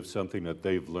inform me of something that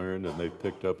they've learned and they've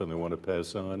picked up and they want to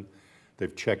pass on?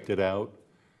 They've checked it out.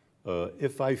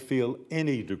 If I feel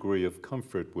any degree of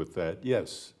comfort with that,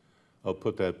 yes, I'll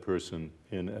put that person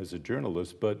in as a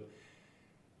journalist. But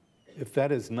if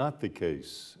that is not the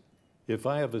case, if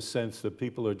I have a sense that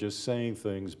people are just saying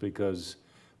things because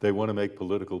they want to make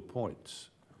political points,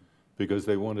 because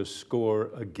they want to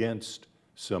score against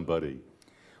somebody,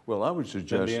 well, I would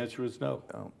suggest... then the answer is no.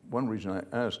 One reason I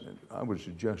asked it, I would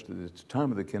suggest that at the time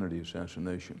of the Kennedy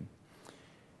assassination,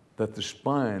 that the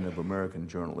spine of American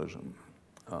journalism,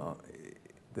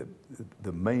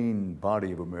 the main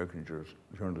body of American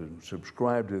journalism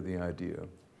subscribed to the idea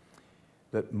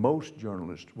that most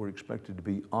journalists were expected to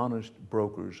be honest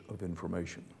brokers of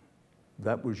information.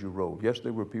 That was your role. Yes,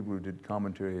 there were people who did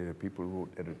commentary, there were people who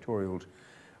wrote editorials,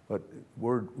 but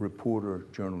word reporter,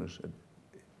 journalist,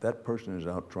 that person is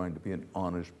out trying to be an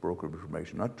honest broker of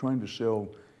information, not trying to sell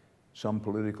some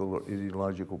political or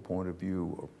ideological point of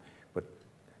view. But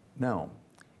now,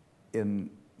 in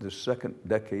the second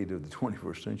decade of the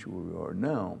 21st century we are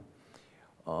now,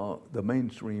 the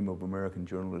mainstream of American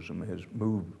journalism has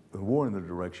moved more in the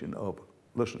direction of,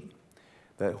 listen,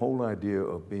 that whole idea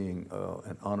of being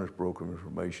an honest broker of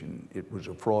information, it was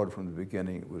a fraud from the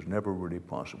beginning. It was never really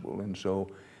possible. And so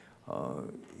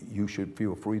you should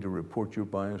feel free to report your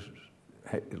biases,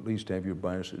 at least have your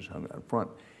biases hung out front.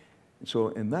 So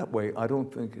in that way, I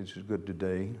don't think it's as good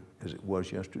today as it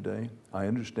was yesterday. I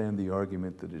understand the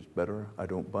argument that it's better. I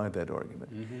don't buy that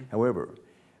argument. Mm-hmm. However,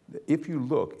 if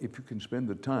you can spend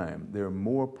the time, there are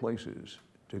more places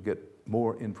to get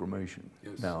more information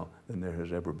now than there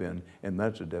has ever been, and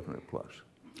that's a definite plus.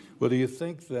 Well, do you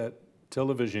think that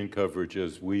television coverage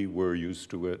as we were used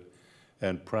to it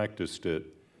and practiced it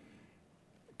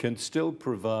can still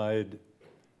provide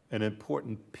an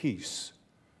important piece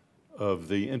of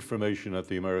the information that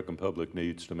the American public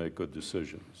needs to make good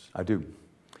decisions? I do,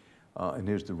 and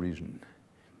here's the reason.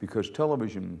 Because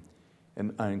television,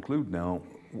 and I include now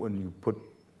when you put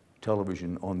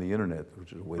television on the internet,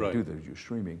 which is a way to do that, you're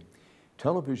streaming,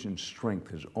 television's strength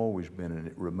has always been, and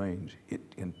it remains,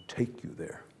 it can take you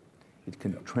there. It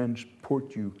can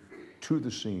transport you to the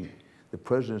scene. The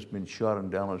president's been shot in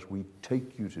Dallas, we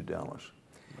take you to Dallas.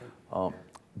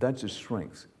 That's its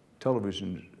strength.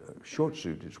 Television's short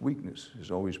suit, its weakness,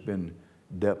 has always been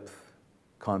depth,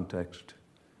 context,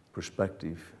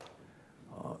 perspective.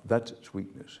 That's its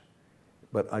weakness.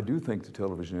 But I do think the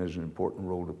television has an important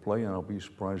role to play, and I'll be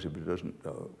surprised if it doesn't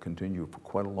continue for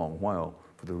quite a long while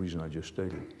for the reason I just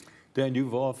stated. Dan,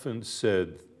 you've often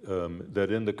said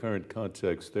that in the current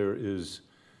context, there is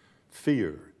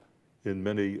fear in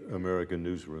many American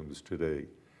newsrooms today.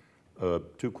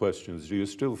 Two questions. Do you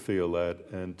still feel that?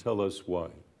 And tell us why.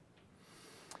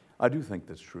 I do think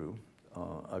that's true.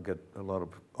 I get a lot of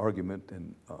argument,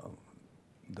 and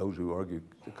those who argue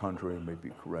the contrary may be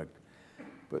correct.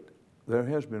 But there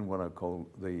has been what I call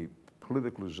the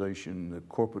politicalization, the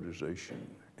corporatization,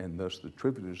 and thus the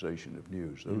trivialization of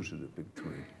news. Those are the big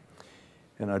three.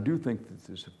 And I do think that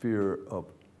there's a fear of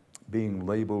being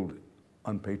labeled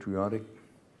unpatriotic,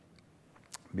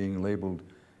 being labeled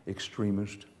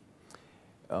extremist,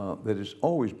 that it's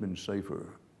always been safer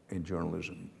in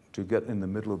journalism to get in the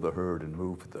middle of the herd and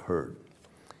move with the herd.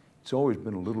 It's always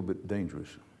been a little bit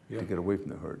dangerous to get away from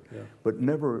the herd, but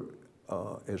never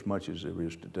as much as there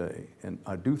is today. And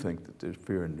I do think that there's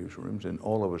fear in newsrooms, and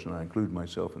all of us, and I include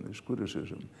myself in this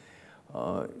criticism,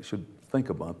 should think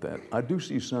about that. I do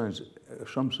see signs,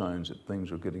 some signs that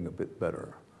things are getting a bit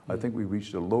better. I think we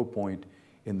reached a low point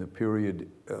in the period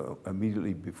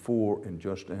immediately before and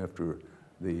just after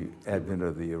the advent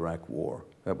of the Iraq War.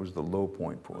 That was the low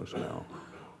point for us now.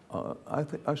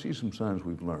 I see some signs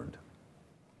we've learned.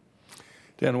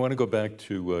 Dan, I want to go back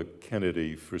to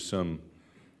Kennedy for some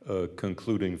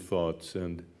concluding thoughts.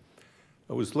 And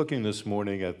I was looking this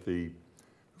morning at the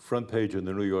front page of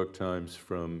the New York Times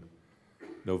from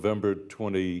November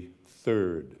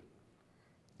 23rd,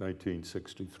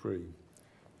 1963.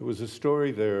 There was a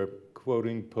story there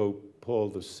quoting Pope Paul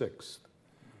VI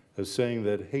as saying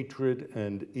that hatred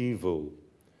and evil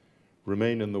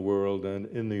remain in the world and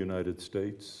in the United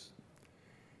States.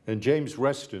 And James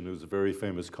Reston, who's a very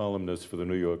famous columnist for the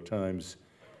New York Times,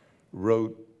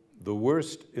 wrote, "The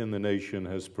worst in the nation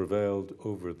has prevailed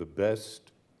over the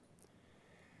best,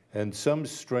 and some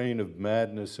strain of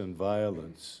madness and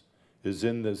violence is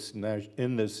in this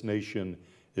nation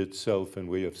itself, and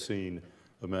we have seen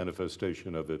a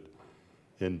manifestation of it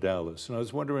in Dallas." And I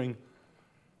was wondering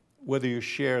whether you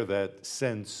share that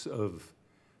sense of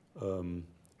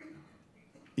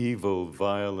evil,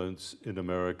 violence in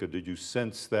America. Did you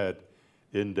sense that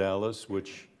in Dallas,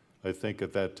 which I think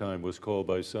at that time was called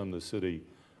by some the city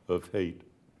of hate?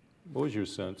 What was your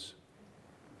sense?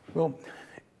 Well,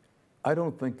 I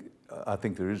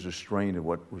think there is a strain of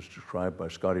what was described by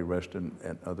Scotty Reston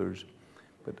and others,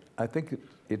 but I think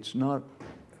it's not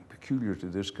peculiar to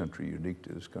this country, unique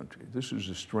to this country. This is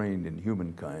a strain in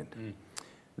humankind.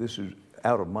 This is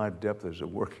out of my depth as a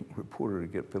working reporter to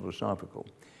get philosophical.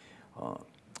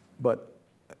 But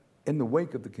in the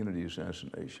wake of the Kennedy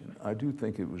assassination, I do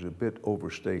think it was a bit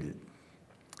overstated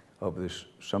of this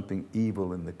something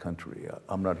evil in the country.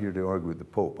 I'm not here to argue with the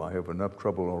Pope. I have enough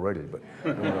trouble already, but I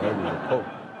don't want to argue with the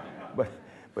Pope.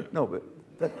 But no,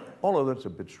 but all of that's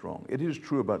a bit strong. It is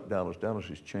true about Dallas. Dallas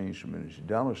has changed tremendously.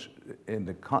 Dallas, in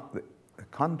the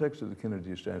context of the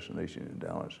Kennedy assassination in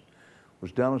Dallas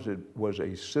was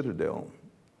a citadel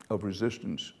of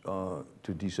resistance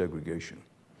to desegregation.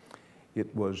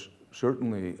 It was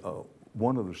certainly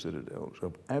one of the citadels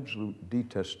of absolute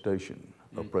detestation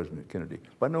of President Kennedy.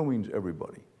 By no means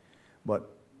everybody,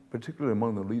 but particularly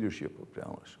among the leadership of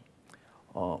Dallas.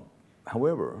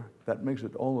 However, that makes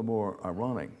it all the more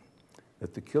ironic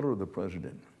that the killer of the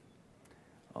president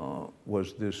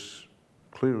was this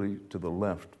clearly to the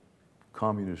left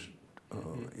communist,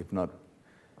 if not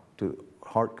to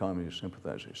heart communist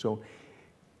sympathizer. So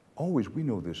always we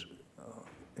know this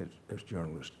as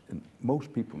journalists, and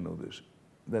most people know this,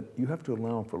 that you have to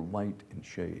allow for light and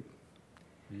shade.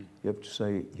 You have to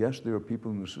say, yes, there are people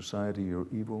in the society who are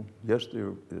evil. Yes,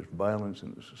 there's violence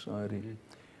in the society.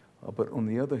 But on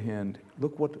the other hand,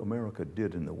 look what America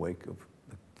did in the wake of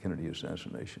the Kennedy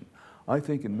assassination. I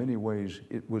think in many ways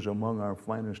it was among our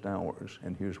finest hours,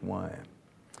 and here's why.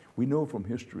 We know from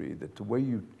history that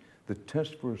the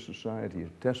test for a society, a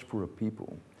test for a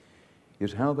people,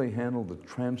 is how they handle the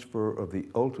transfer of the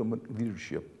ultimate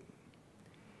leadership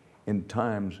in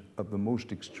times of the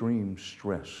most extreme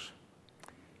stress.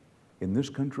 In this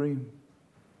country,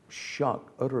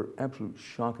 shock, utter, absolute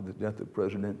shock at the death of the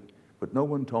president, but no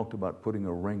one talked about putting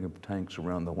a ring of tanks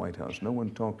around the White House. No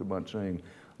one talked about saying,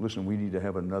 listen, we need to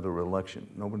have another election.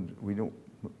 No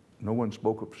one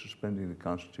spoke of suspending the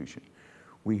Constitution.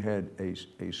 We had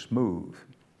a smooth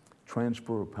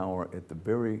transfer of power at the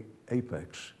very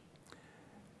apex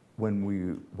when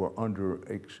we were under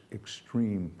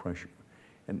extreme pressure.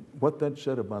 And what that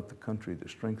said about the country, the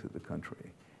strength of the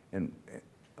country, and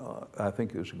I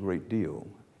think is a great deal.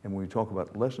 And when we talk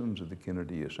about lessons of the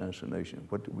Kennedy assassination,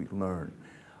 what did we learn?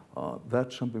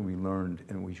 That's something we learned,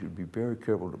 and we should be very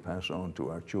careful to pass on to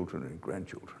our children and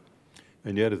grandchildren.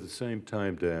 And yet at the same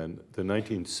time, Dan, the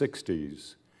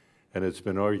 1960s, and it's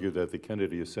been argued that the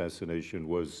Kennedy assassination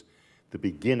was the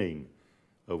beginning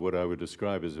of what I would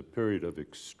describe as a period of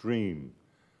extreme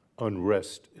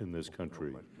unrest in this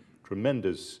country.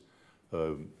 Tremendous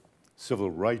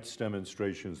civil rights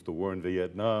demonstrations, the war in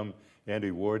Vietnam,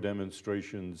 anti-war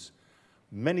demonstrations.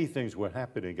 Many things were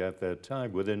happening at that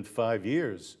time. Within 5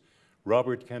 years,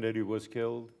 Robert Kennedy was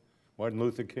killed, Martin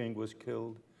Luther King was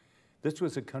killed. This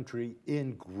was a country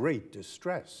in great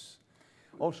distress.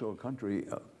 Also a country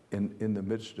in the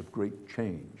midst of great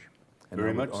change. And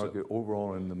Very I would much so. argue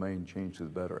overall in the main change to the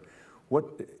better.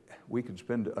 We could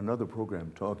spend another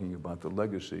program talking about the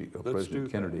legacy of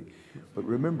President Kennedy. But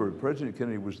remember, President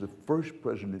Kennedy was the first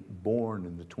president born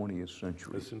in the 20th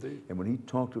century. Yes, indeed. And when he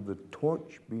talked of the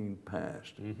torch being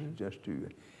passed, just to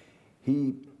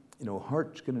he,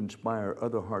 hearts can inspire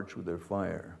other hearts with their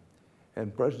fire.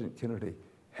 And President Kennedy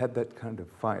had that kind of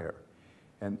fire.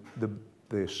 And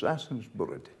the assassin's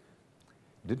bullet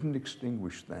didn't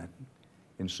extinguish that.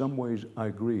 In some ways, I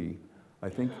agree. I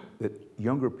think that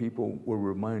younger people were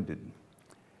reminded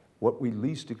what we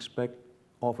least expect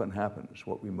often happens.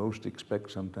 What we most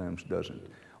expect sometimes doesn't.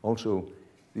 Also,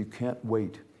 you can't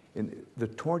wait. And the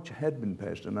torch had been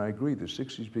passed, and I agree, the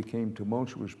 60s became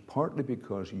tumultuous partly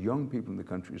because young people in the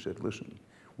country said, listen,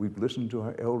 we've listened to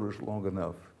our elders long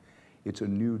enough. It's a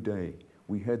new day.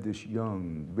 We had this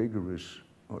young, vigorous,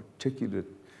 articulate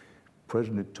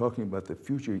president talking about the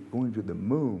future, going to the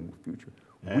moon, future.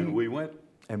 And we went.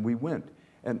 And we went.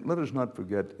 And let us not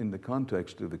forget, in the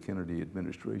context of the Kennedy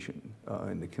administration,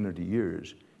 in the Kennedy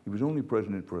years, he was only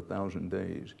president for 1,000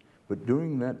 days. But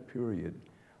during that period,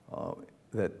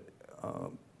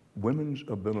 women's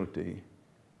ability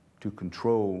to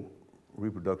control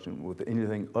reproduction with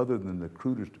anything other than the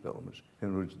crudest developments, in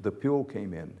other words, the pill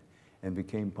came in and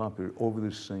became popular over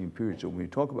this same period. So when we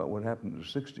talk about what happened in the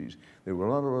 60s, there were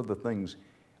a lot of other things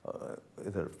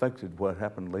that affected what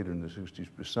happened later in the 60s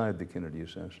beside the Kennedy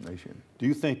assassination. Do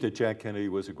you think that Jack Kennedy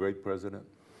was a great president?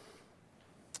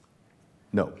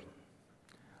 No.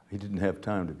 He didn't have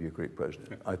time to be a great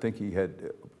president. I think he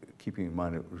had, keeping in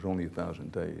mind it was only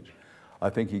 1,000 days, I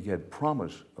think he had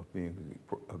promise of being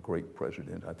a great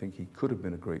president. I think he could have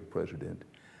been a great president.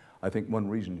 I think one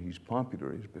reason he's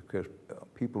popular is because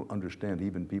people understand,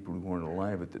 even people who weren't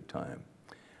alive at the time,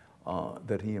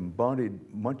 that he embodied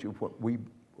much of what we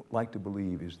like to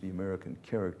believe is the American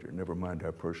character, never mind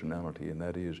our personality, and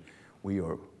that is we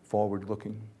are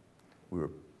forward-looking,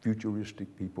 we're futuristic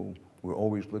people, we're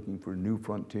always looking for a new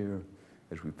frontier,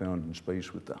 as we found in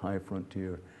space with the high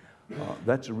frontier.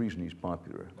 That's the reason he's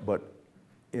popular. But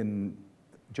in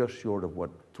just short of,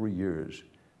 3 years,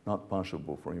 not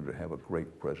possible for him to have a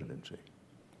great presidency.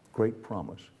 Great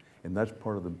promise. And that's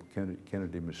part of the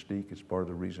Kennedy mystique. It's part of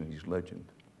the reason he's legend.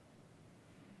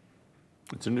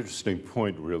 It's an interesting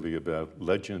point, really, about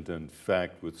legend and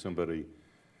fact with somebody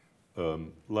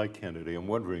like Kennedy. I'm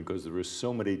wondering, because there are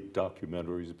so many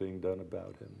documentaries being done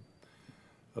about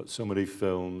him, so many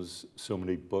films, so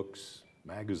many books,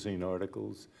 magazine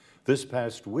articles. This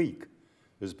past week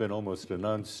has been almost a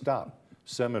nonstop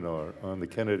seminar on the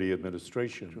Kennedy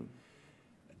administration.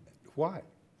 Why?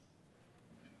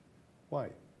 Why?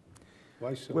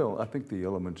 Why so? Well, I think the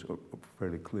elements are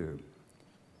fairly clear.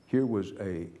 Here was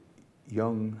a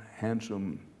young,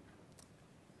 handsome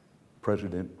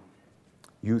president,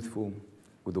 youthful,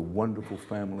 with a wonderful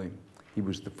family. He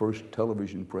was the first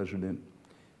television president.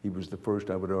 He was the first,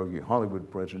 I would argue, Hollywood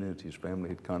president. His family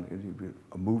had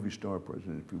a movie star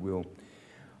president, if you will.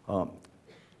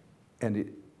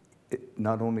 And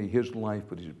not only his life,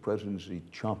 but his presidency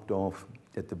chopped off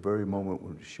at the very moment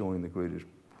when it was showing the greatest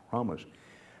promise.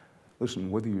 Listen,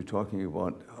 whether you're talking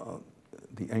about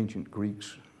the ancient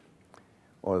Greeks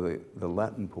or the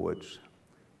Latin poets,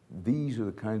 these are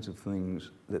the kinds of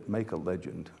things that make a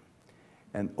legend.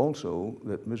 And also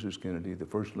that Mrs. Kennedy, the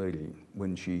First Lady,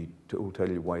 when she told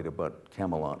Taylor White about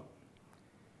Camelot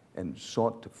and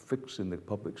sought to fix in the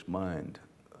public's mind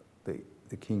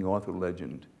the King Arthur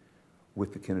legend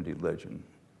with the Kennedy legend,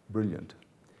 brilliant.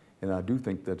 And I do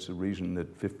think that's the reason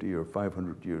that 50 or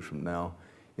 500 years from now,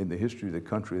 in the history of the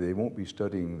country, they won't be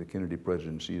studying the Kennedy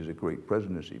presidency as a great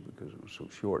presidency because it was so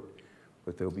short,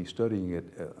 but they'll be studying it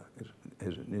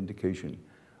as an indication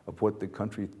of what the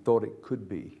country thought it could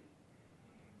be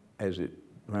as it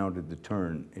rounded the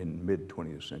turn in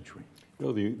mid-20th century.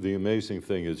 Well, the amazing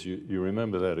thing is you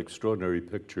remember that extraordinary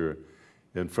picture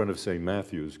in front of St.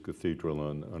 Matthew's Cathedral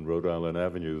on Rhode Island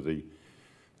Avenue, the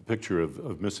picture of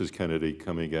Mrs. Kennedy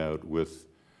coming out with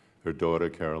her daughter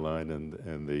Caroline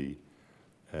and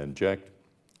and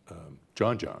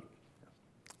John,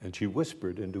 and she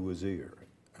whispered into his ear.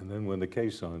 And then when the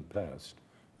caisson passed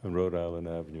on Rhode Island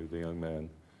Avenue, the young man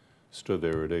stood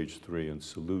there at age 3 and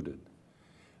saluted.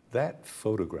 That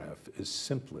photograph is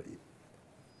simply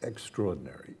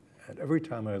extraordinary. And every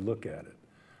time I look at it,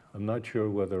 I'm not sure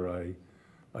whether I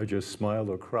just smile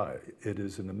or cry. It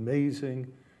is an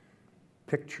amazing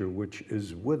picture which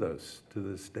is with us to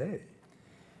this day.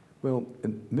 Well,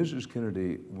 and Mrs.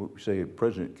 Kennedy, say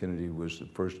President Kennedy was the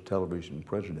first television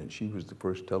president. She was the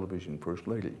first television first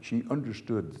lady. She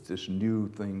understood that this new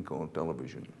thing called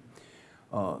television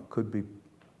could be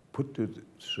put to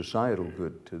societal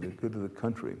good, to the good of the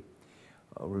country.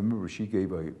 Remember, she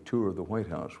gave a tour of the White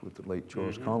House with the late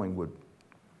Charles Collingwood,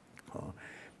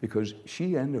 because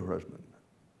she and her husband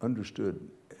understood,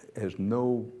 as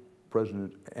no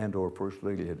president and or first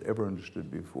lady had ever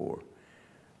understood before,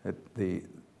 that the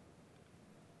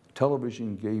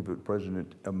television gave the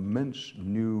president immense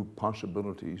new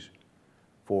possibilities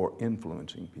for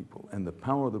influencing people. And the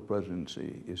power of the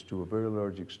presidency is, to a very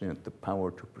large extent, the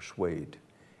power to persuade.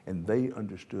 And they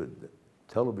understood that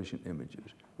television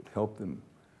images would help them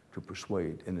to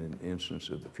persuade. In an instance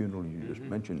of the funeral you just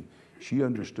mentioned, she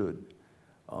understood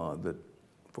that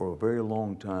for a very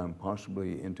long time,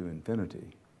 possibly into infinity,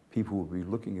 people would be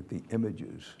looking at the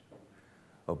images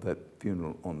of that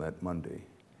funeral on that Monday.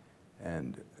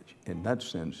 And in that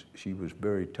sense, she was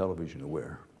very television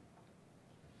aware.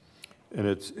 And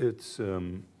it's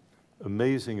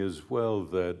amazing as well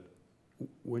that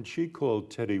when she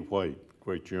called Teddy White,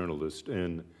 great journalist,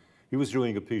 and he was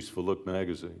doing a piece for Look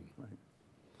magazine. Right.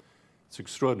 It's an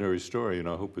extraordinary story, and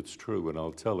I hope it's true, and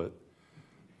I'll tell it.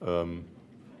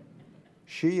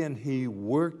 She and he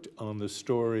worked on the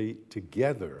story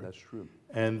together. That's true.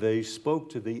 And they spoke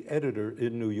to the editor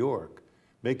in New York,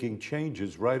 making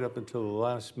changes right up until the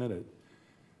last minute.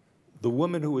 The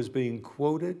woman who was being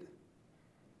quoted,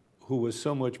 who was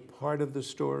so much part of the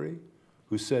story,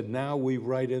 who said, now we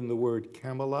write in the word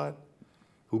Camelot,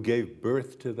 who gave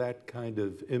birth to that kind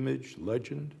of image,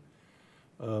 legend,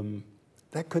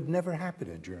 that could never happen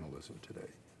in journalism today,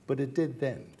 but it did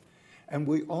then. And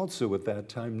we also, at that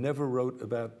time, never wrote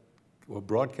about or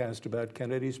broadcast about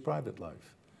Kennedy's private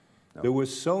life. No. There were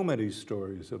so many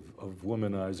stories of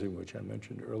womanizing, which I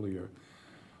mentioned earlier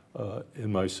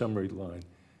in my summary line,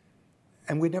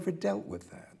 and we never dealt with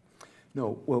that.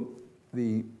 No, well,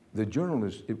 the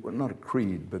journalists, it was not a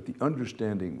creed, but the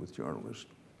understanding with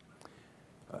journalists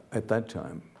at that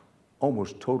time,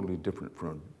 almost totally different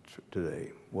from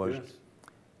today, was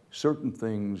certain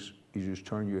things, you just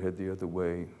turn your head the other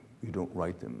way, you don't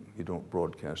write them, you don't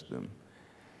broadcast them.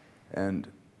 And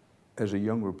as a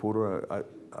young reporter,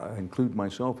 I include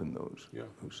myself in those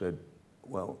who said,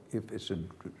 well, if it's a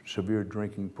severe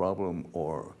drinking problem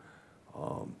or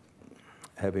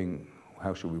having,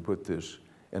 how should we put this,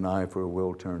 an eye for a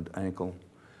well-turned ankle,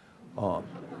 or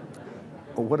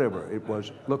whatever it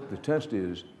was, look, the test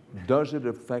is, does it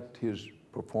affect his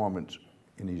performance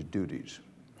in his duties?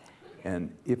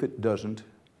 And if it doesn't,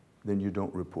 then you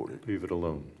don't report it. Leave it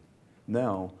alone.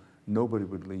 Now, nobody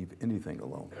would leave anything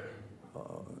alone.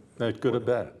 That good or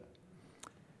bad?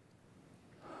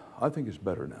 I think it's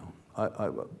better now.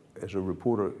 As a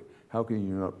reporter, how can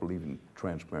you not believe in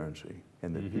transparency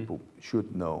and that people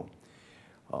should know?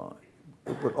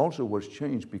 But also what's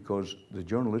changed, because the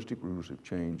journalistic rules have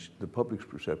changed, the public's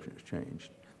perception has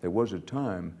changed. There was a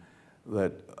time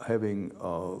that having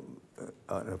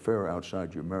an affair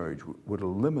outside your marriage would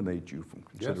eliminate you from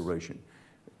consideration. Yes.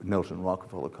 Nelson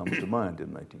Rockefeller comes to mind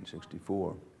in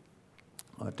 1964.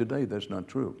 Today, that's not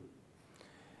true.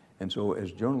 And so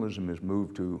as journalism has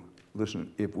moved to,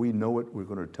 listen, if we know it, we're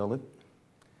going to tell it,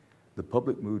 the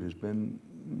public mood has been,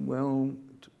 well,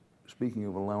 speaking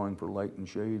of allowing for light and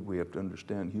shade, we have to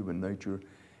understand human nature.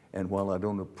 And while I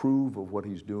don't approve of what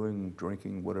he's doing,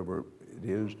 drinking, whatever it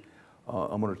is,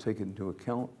 I'm going to take it into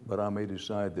account, but I may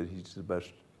decide that he's the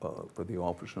best for the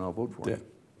office, and I'll vote for him.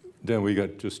 Dan, we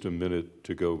got just a minute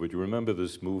to go, but you remember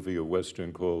this movie, a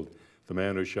Western called The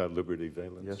Man Who Shot Liberty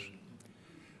Valance? Yes.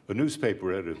 A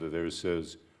newspaper editor there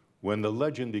says, when the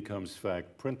legend becomes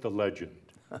fact, print the legend.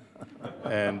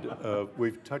 And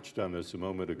we've touched on this a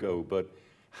moment ago, but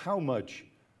how much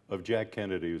of Jack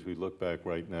Kennedy, as we look back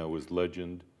right now, was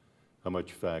legend? How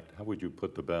much fact? How would you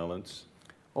put the balance?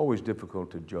 Always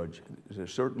difficult to judge.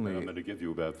 There's certainly. I'm going to give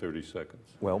you about 30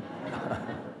 seconds. Well,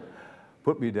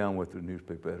 put me down with the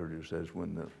newspaper editor says,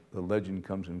 when the legend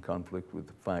comes in conflict with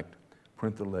the fact,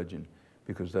 print the legend,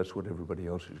 because that's what everybody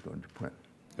else is going to print.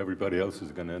 Everybody else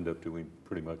is going to end up doing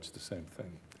pretty much the same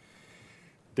thing.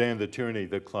 Dan, turn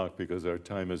the clock, because our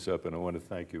time is up, and I want to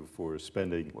thank you for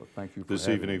spending thank you for this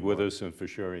evening with us and for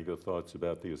sharing your thoughts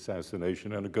about the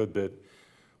assassination and a good bit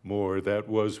more. That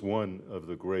was one of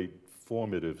the great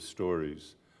formative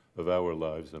stories of our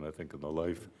lives, and I think in the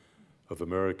life of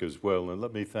America as well. And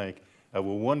let me thank our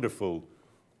wonderful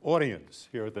audience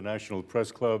here at the National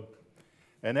Press Club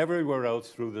and everywhere else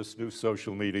through this new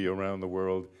social media around the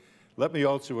world. Let me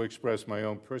also express my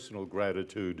own personal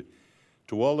gratitude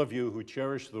to all of you who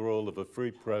cherish the role of a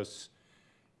free press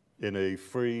in a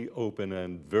free, open,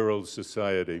 and virile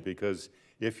society, because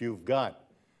if you've got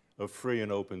a free and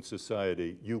open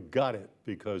society, you got it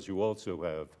because you also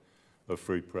have a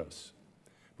free press.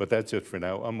 But that's it for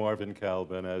now. I'm Marvin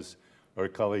Kalb, and as our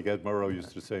colleague Ed Murrow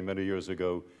used to say many years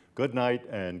ago, good night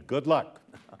and good luck.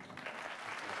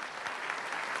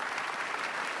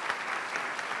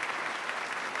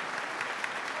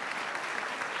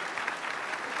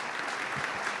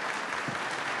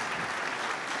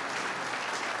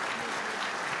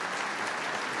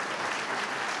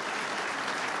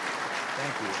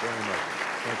 Thank you very much.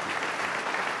 Thank you.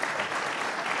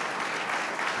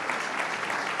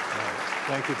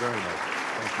 Thank you very much.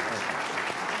 Thank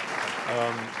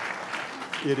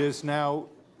you. It is now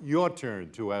your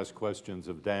turn to ask questions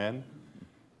of Dan,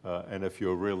 and if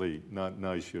you're really not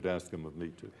nice, you'd ask them of me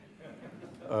too.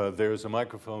 There's a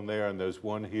microphone there, and there's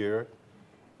one here.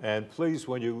 And please,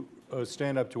 when you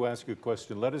stand up to ask a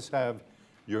question, let us have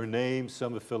your name,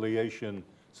 some affiliation,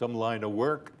 some line of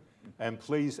work, and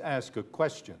please ask a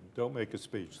question. Don't make a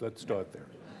speech. Let's start there.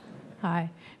 Hi.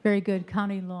 Very good.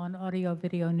 County Law and Audio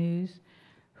Video News.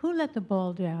 Who let the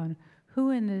ball down?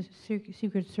 Who in the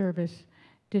Secret Service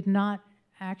did not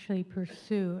actually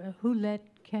pursue? Who let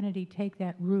Kennedy take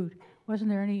that route? Wasn't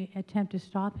there any attempt to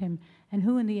stop him? And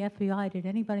who in the FBI? Did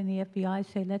anybody in the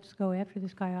FBI say, let's go after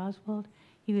this guy Oswald?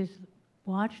 He was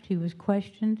watched, he was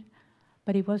questioned,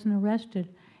 but he wasn't arrested.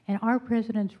 And our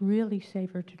president's really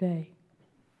safer today.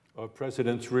 Our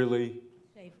president's really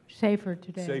safer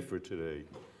today. Safer today.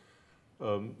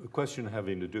 A question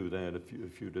having to do then,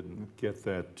 if you didn't get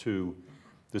that, to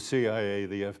the CIA,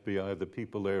 the FBI, the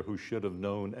people there who should have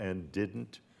known and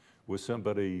didn't. Was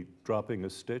somebody dropping a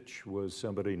stitch? Was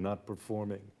somebody not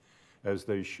performing as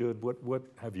they should? What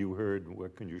have you heard, and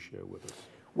what can you share with us?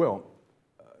 Well,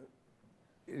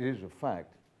 it is a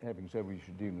fact, having said we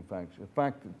should deal with facts, the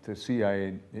fact that the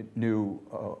CIA knew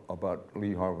about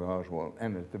Lee Harvey Oswald,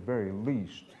 and at the very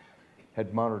least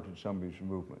had monitored some of his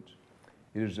movements.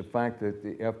 It is the fact that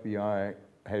the FBI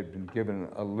had been given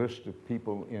a list of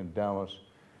people in Dallas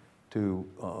to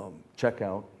check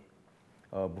out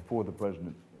before the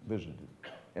president visited.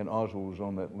 And Oswald was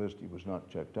on that list. He was not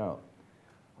checked out.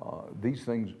 These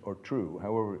things are true.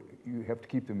 However, you have to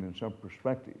keep them in some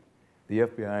perspective. The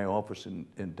FBI office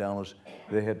in Dallas,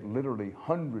 they had literally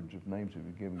hundreds of names that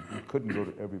were given. You couldn't go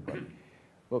to everybody.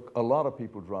 Look, a lot of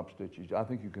people drop stitches. I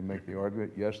think you can make the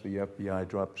argument, yes, the FBI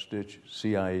dropped a stitch,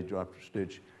 CIA dropped a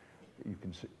stitch. You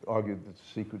can argue that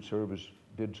the Secret Service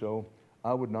did so.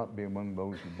 I would not be among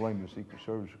those who blame the Secret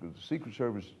Service, because the Secret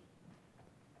Service,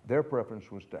 their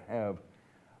preference was to have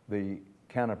the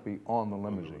canopy on the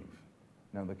limousine.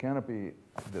 Now the canopy,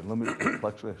 the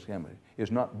plexiglass canopy, is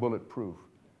not bulletproof,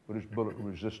 but it's bullet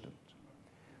resistant.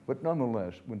 But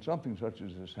nonetheless, when something such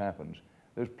as this happens,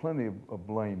 there's plenty of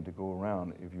blame to go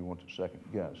around if you want to second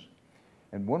guess.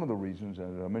 And one of the reasons,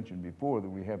 as I mentioned before, that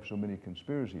we have so many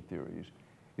conspiracy theories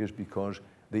is because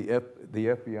the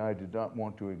FBI did not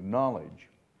want to acknowledge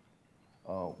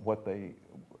what they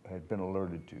had been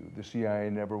alerted to. The CIA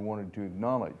never wanted to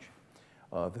acknowledge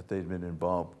that they'd been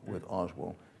involved with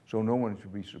Oswald. So no one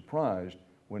should be surprised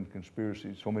when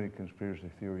so many conspiracy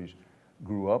theories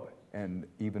grew up, and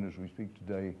even as we speak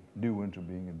today, new ones are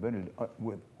being invented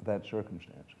with that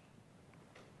circumstance.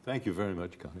 Thank you very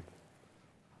much, Connie.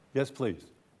 Yes, please.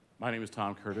 My name is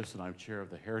Tom Curtis, and I'm chair of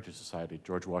the Heritage Society at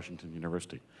George Washington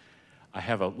University. I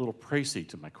have a little précis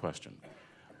to my question.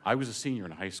 I was a senior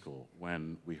in high school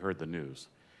when we heard the news,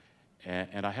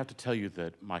 and I have to tell you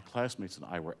that my classmates and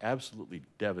I were absolutely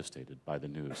devastated by the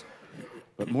news.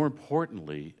 But more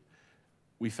importantly,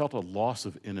 we felt a loss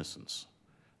of innocence.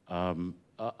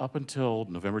 Up until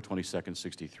November 22nd,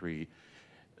 '63,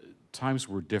 times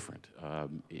were different.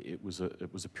 It was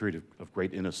a period of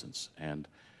great innocence, and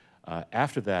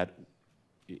after that,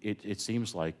 it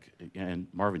seems like, and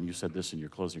Marvin, you said this in your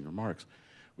closing remarks,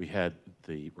 we had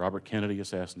the Robert Kennedy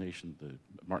assassination, the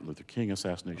Martin Luther King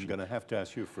assassination. I'm going to have to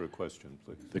ask you for a question,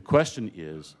 please. The question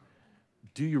is,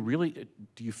 do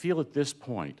you feel at this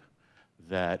point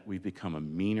that we've become a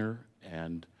meaner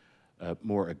and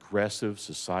more aggressive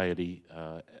society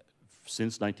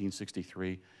since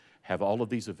 1963? have all of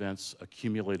these events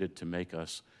accumulated to make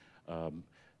us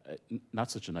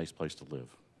not such a nice place to live.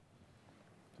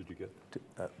 Did you get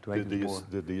Did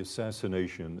did the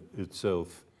assassination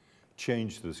itself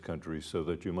change this country so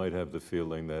that you might have the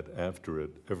feeling that after it,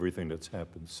 everything that's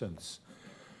happened since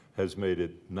has made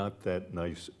it not that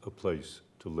nice a place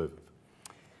to live?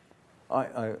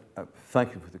 I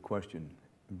thank you for the question.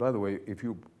 And by the way, if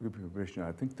you give me permission,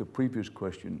 I think the previous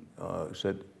question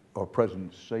said, are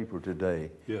presidents safer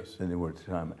today Yes. than they were at the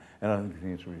time? And I think the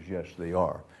answer is yes, they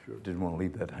are. Sure. Didn't want to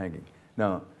leave that hanging.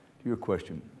 Now, to your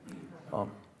question,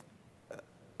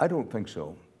 I don't think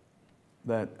so.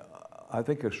 That I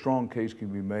think a strong case can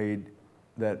be made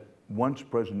that once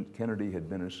President Kennedy had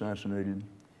been assassinated,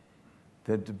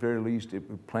 that at the very least it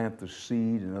would plant the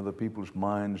seed in other people's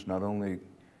minds. Not only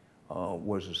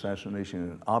was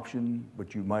assassination an option,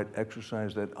 but you might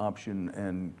exercise that option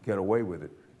and get away with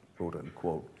it, quote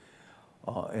unquote.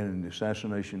 And in the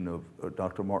assassination of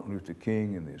Dr. Martin Luther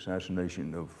King and the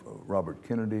assassination of Robert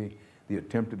Kennedy, the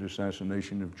attempted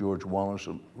assassination of George Wallace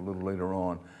a little later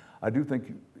on, I do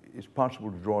think it's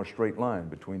possible to draw a straight line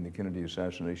between the Kennedy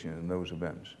assassination and those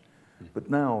events.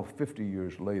 But now, 50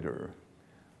 years later,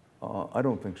 I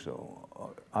don't think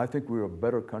so. I think we're a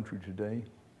better country today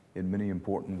in many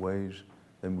important ways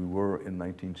than we were in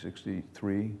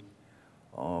 1963.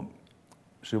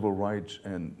 Civil rights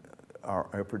and our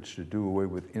efforts to do away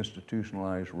with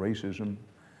institutionalized racism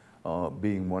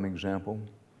being one example.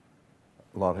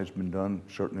 A lot has been done,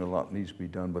 certainly a lot needs to be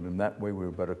done, but in that way we're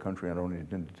a better country. I don't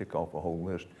intend to tick off a whole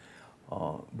list.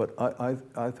 But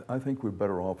I think we're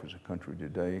better off as a country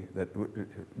today, that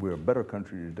we're a better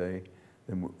country today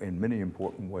than in many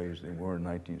important ways than we were in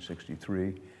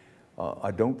 1963.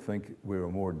 I don't think we're a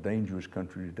more dangerous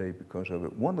country today because of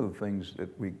it. One of the things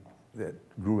that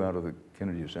grew out of the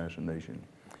Kennedy assassination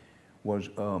was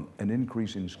an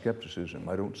increase in skepticism.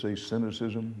 I don't say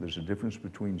cynicism. There's a difference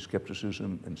between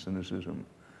skepticism and cynicism.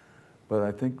 But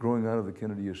I think growing out of the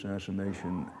Kennedy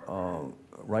assassination,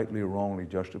 rightly or wrongly,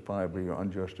 justifiably or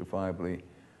unjustifiably,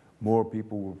 more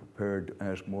people were prepared to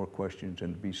ask more questions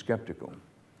and to be skeptical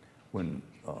when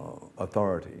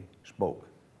authority spoke.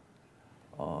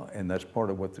 And that's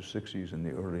part of what the 60s and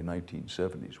the early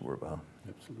 1970s were about.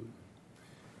 Absolutely.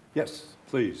 Yes,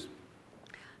 please.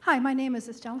 Hi, my name is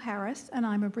Estelle Harris, and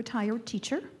I'm a retired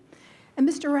teacher. And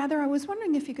Mr. Rather, I was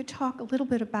wondering if you could talk a little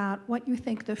bit about what you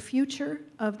think the future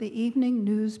of the evening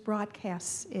news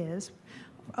broadcasts is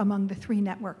among the three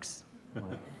networks.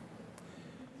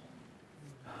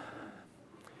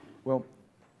 Well,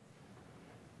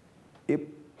 it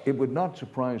would not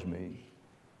surprise me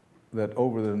that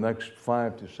over the next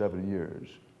 5 to 7 years,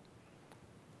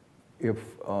 if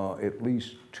at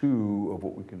least two of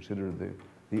what we consider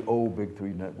the old big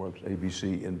three networks,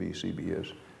 ABC, NBC,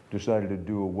 CBS, decided to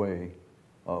do away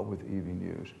with evening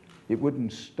news. It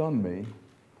wouldn't stun me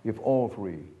if all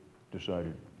three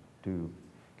decided to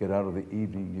get out of the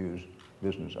evening news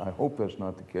business. I hope that's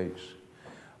not the case,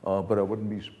 but I wouldn't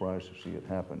be surprised to see it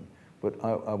happen. But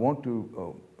I want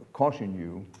to caution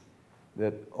you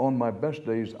that on my best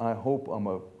days, I hope I'm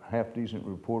a half-decent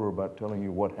reporter about telling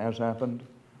you what has happened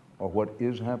or what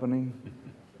is happening.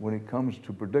 When it comes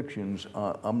to predictions,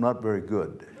 I'm not very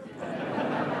good.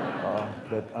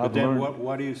 But Dan,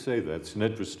 why do you say that? It's an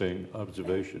interesting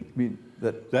observation. I mean,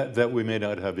 that we may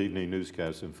not have evening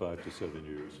newscasts in 5 to 7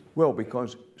 years. Well,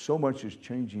 because so much is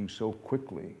changing so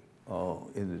quickly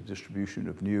in the distribution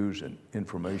of news and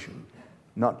information,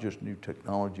 not just new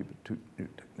technology, but new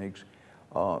techniques,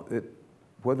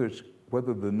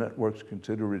 whether the networks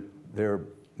consider it their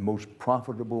most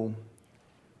profitable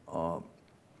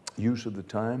use of the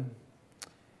time,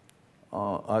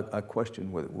 I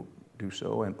question whether it will do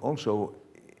so. And also,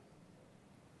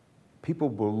 people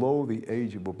below the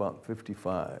age of about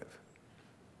 55,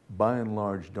 by and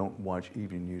large, don't watch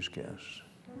evening newscasts.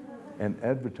 And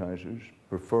advertisers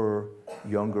prefer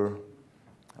younger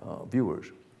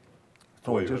viewers.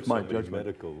 Oh, it's just my judgment.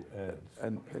 Medical ads.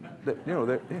 And you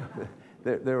know,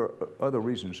 there are other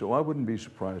reasons. So I wouldn't be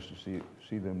surprised to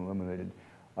see them eliminated.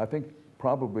 I think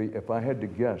probably, if I had to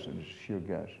guess, and it's a sheer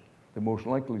guess, the most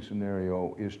likely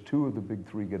scenario is two of the big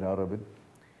three get out of it,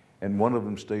 and one of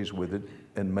them stays with it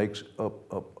and makes a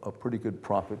pretty good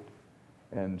profit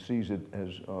and sees it as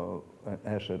an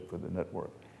asset for the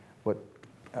network. But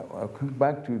I'll come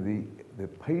back to the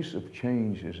pace of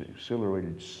change has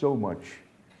accelerated so much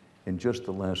in just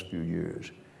the last few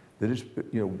years that it's,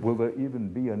 you know, will there even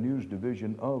be a news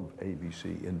division of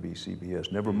ABC, NBC,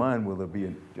 CBS? Never mind, will there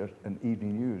be just an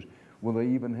evening news? Will they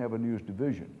even have a news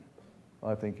division?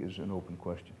 I think is an open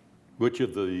question. Which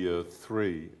of the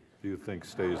three do you think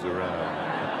stays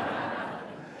around?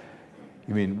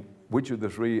 You mean which of the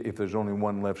three, if there's only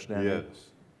one left standing?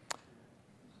 Yes.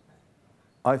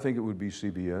 I think it would be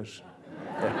CBS,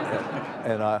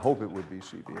 and I hope it would be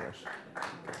CBS.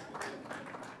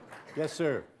 Yes,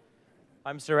 sir.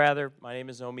 I'm Sir Rather. My name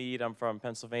is Omid. I'm from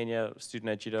Pennsylvania, student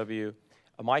at GW.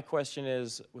 My question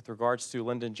is, with regards to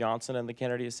Lyndon Johnson and the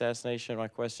Kennedy assassination, my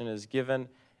question is, given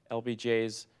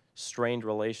LBJ's strained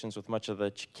relations with much of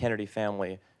the Kennedy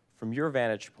family, from your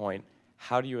vantage point,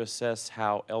 how do you assess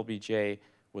how LBJ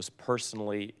was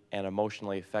personally and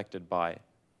emotionally affected by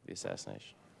the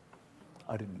assassination?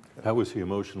 I didn't. How was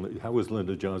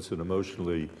Lyndon Johnson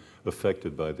emotionally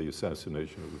affected by the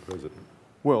assassination of the president?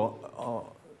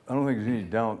 Well, I don't think there's any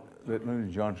doubt that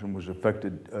Lyndon Johnson was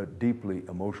affected deeply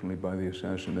emotionally by the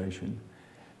assassination.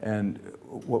 And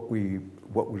what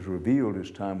was revealed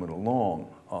as time went along,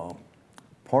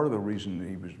 part of the reason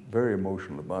he was very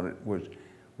emotional about it was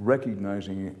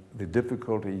recognizing the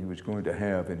difficulty he was going to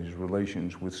have in his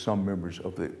relations with some members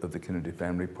of the Kennedy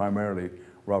family, primarily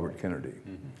Robert Kennedy.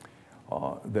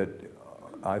 That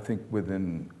I think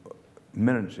within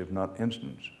minutes, if not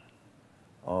instants,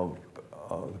 of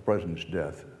the president's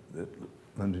death, that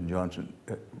Lyndon Johnson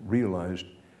realized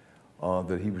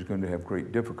that he was going to have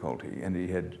great difficulty. And he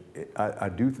had, I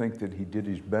do think that he did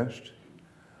his best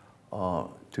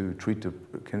to treat the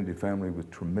Kennedy family with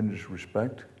tremendous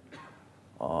respect.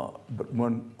 But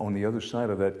one on the other side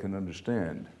of that can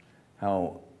understand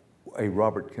how a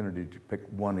Robert Kennedy, to pick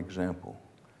one example,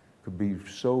 could be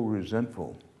so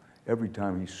resentful every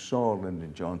time he saw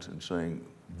Lyndon Johnson saying,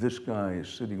 "This guy is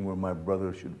sitting where my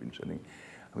brother should have been sitting."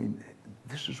 I mean,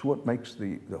 this is what makes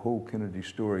the whole Kennedy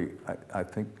story, I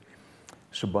think,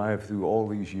 survive through all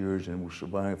these years and will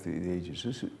survive through the ages.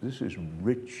 This is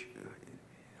rich.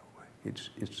 It's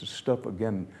the stuff,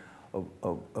 again,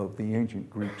 of the ancient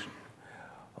Greeks.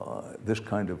 This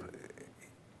kind of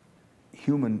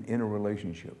human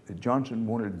interrelationship that Johnson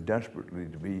wanted desperately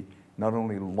to be not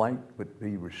only liked, but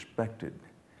be respected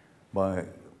by,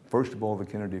 first of all, the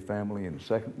Kennedy family, and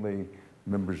secondly,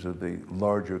 members of the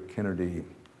larger Kennedy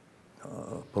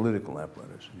political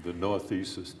apparatus. The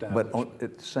Northeast establishment. But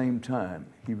at the same time,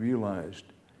 he realized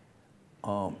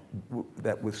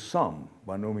that with some,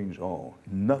 by no means all,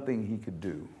 nothing he could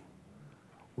do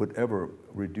would ever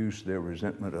reduce their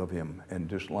resentment of him and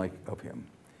dislike of him.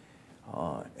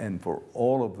 And for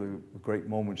all of the great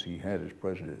moments he had as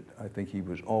president, I think he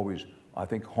was always, I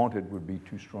think haunted would be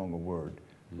too strong a word,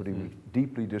 but he was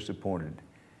deeply disappointed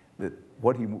that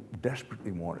what he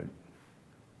desperately wanted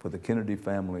for the Kennedy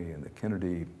family and the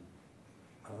Kennedy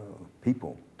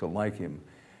people to like him,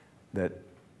 that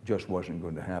just wasn't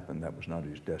going to happen. That was not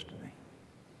his destiny.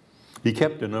 He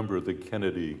kept a number of the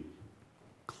Kennedy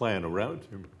clan around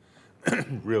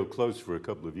him real close for a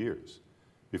couple of years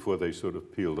before they sort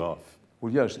of peeled off.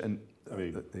 Well, yes, and I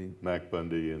mean, Mac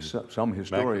Bundy and some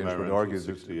historians would argue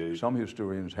that some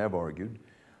historians have argued,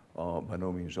 by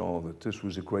no means all, that this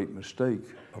was a great mistake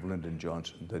of Lyndon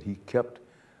Johnson, that he kept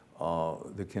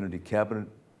the Kennedy cabinet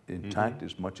intact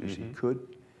as much as he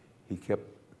could. He kept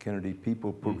Kennedy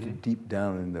people put deep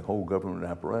down in the whole government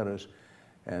apparatus,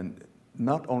 and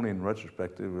not only in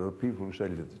retrospect, there were people who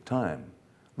said it at the time,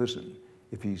 listen,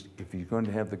 if he's going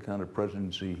to have the kind of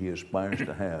presidency he aspires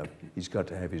to have, he's got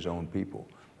to have his own people.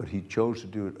 But he chose to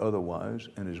do it otherwise,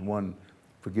 and is one,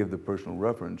 forgive the personal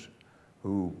reference,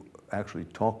 who actually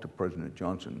talked to President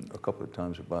Johnson a couple of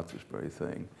times about this very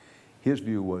thing. His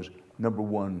view was, number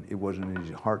one, it wasn't in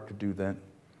his heart to do that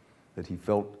he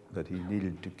felt that he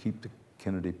needed to keep the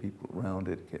Kennedy people around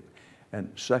it. And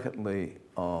secondly,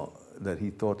 that he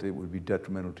thought it would be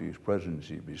detrimental to his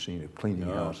presidency to be seen of cleaning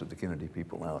house of the Kennedy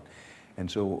people out. And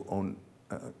so on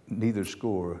neither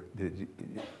score did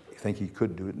he think he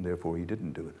could do it, and therefore he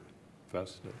didn't do it.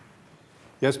 Fascinating.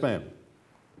 Yes, ma'am.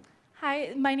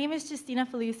 Hi, my name is Justina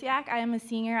Feluciak. I am a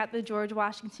senior at the George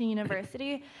Washington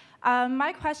University.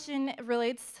 My question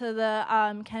relates to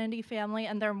the Kennedy family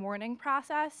and their mourning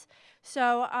process.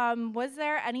 So was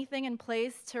there anything in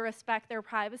place to respect their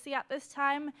privacy at this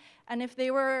time? And if they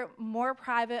were more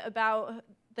private about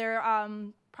their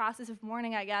process of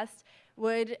mourning, I guess,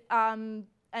 would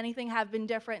anything have been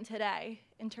different today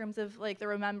in terms of like the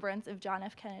remembrance of John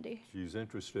F. Kennedy? She's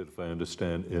interested, if I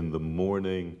understand, in the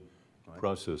mourning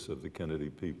process of the Kennedy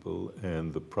people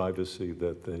and the privacy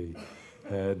that they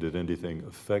had. Did anything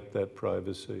affect that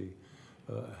privacy?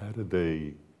 How did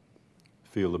they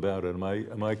feel about it?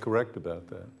 Am I correct about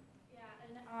that?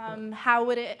 Yeah, and how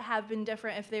would it have been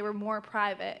different if they were more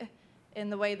private in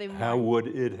the way they mourned? How would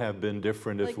it have been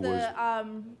different if it was?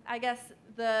 I guess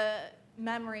the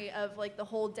memory of like the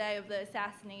whole day of the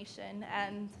assassination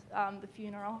and the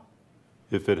funeral.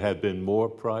 If it had been more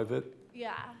private?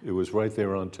 Yeah. It was right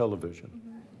there on television.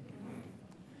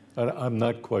 I'm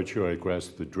not quite sure I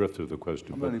grasp the drift of the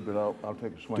question, but I'll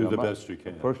take a swing. do the best you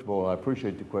can. First of all, I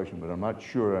appreciate the question, but I'm not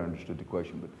sure I understood the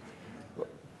question. But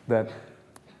that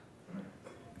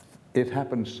it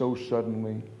happened so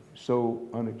suddenly, so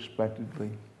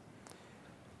unexpectedly,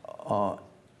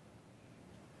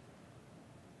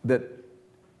 that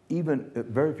even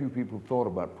very few people thought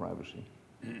about privacy,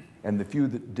 and the few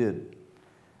that did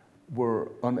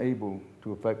were unable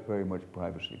to affect very much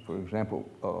privacy. For example,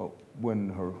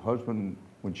 when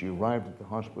she arrived at the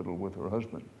hospital with her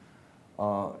husband,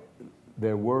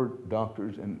 there were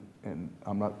doctors, and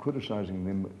I'm not criticizing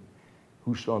them,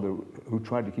 who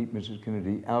tried to keep Mrs.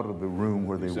 Kennedy out of the room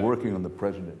where they were working on the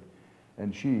president.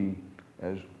 And she,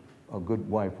 as a good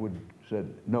wife,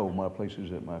 said, no, my place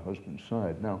is at my husband's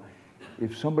side. Now,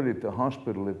 if somebody at the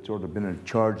hospital had sort of been in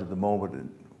charge at the moment and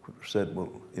said,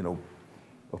 well, you know,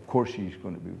 of course she's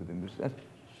going to be with him,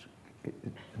 it's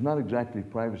not exactly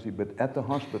privacy, but at the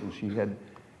hospital she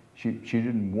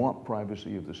didn't want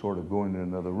privacy of the sort of going in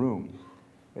another room.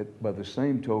 By the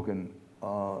same token,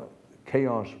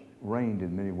 chaos reigned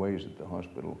in many ways at the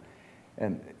hospital.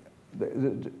 And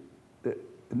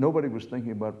nobody was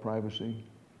thinking about privacy,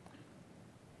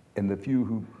 and the few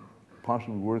who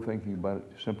possibly were thinking about it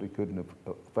simply couldn't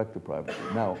affect the privacy.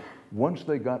 Now, once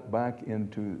they got back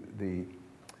into the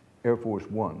Air Force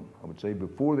One, I would say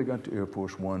before they got to Air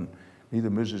Force One,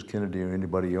 neither Mrs. Kennedy or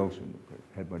anybody else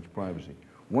had much privacy.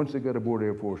 Once they got aboard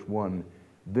Air Force One,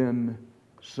 then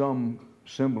some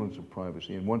semblance of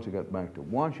privacy, and once they got back to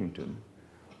Washington,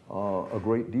 a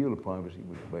great deal of privacy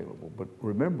was available. But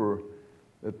remember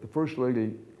that the First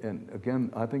Lady, and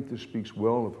again, I think this speaks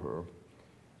well of her,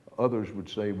 others would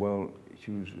say, well,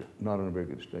 she was not in a very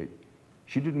good state.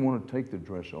 She didn't want to take the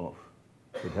dress off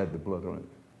that had the blood on it.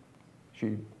 She,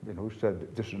 you know,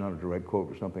 said, this is not a direct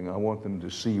quote or something, I want them to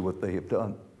see what they have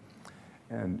done.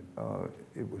 And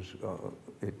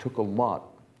it took a lot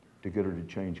to get her to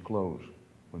change clothes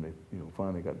when they, you know,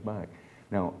 finally got back.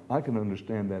 Now, I can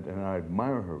understand that, and I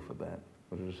admire her for that.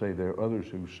 But as I say, there are others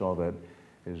who saw that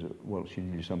as, well, she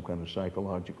needed some kind of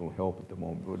psychological help at the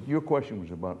moment. But your question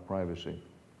was about privacy.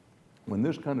 When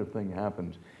this kind of thing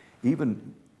happens,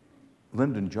 even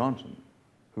Lyndon Johnson,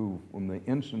 who, from the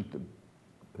instant the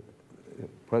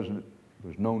president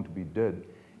was known to be dead,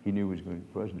 he knew he was going to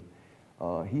be president.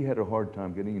 He had a hard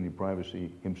time getting any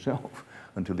privacy himself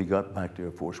until he got back to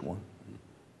Air Force One.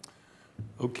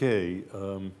 Okay,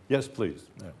 yes, please.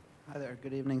 Yeah. Hi there,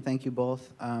 good evening, thank you both.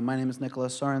 My name is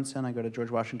Nicholas Sorensen, I go to George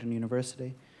Washington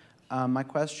University. My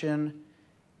question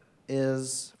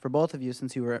is for both of you,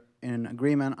 since you were in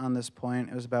agreement on this point.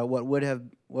 It was about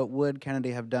what would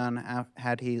Kennedy have done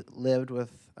had he lived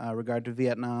with regard to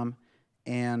Vietnam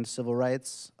and civil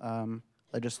rights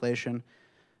legislation.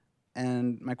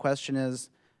 And my question is,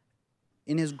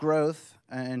 in his growth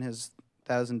in his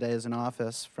 1,000 days in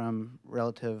office, from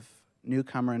relative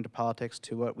newcomer into politics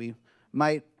to what we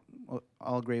might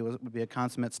all agree would be a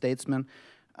consummate statesman,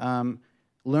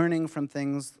 learning from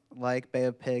things like Bay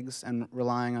of Pigs and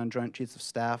relying on Joint Chiefs of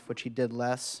Staff, which he did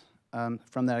less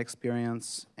from that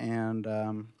experience, and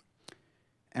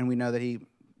we know that he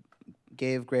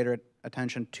gave greater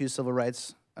attention to civil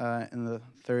rights in the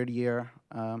third year,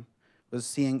 was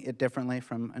seeing it differently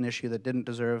from an issue that didn't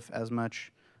deserve as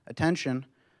much attention.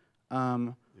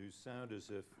 You sound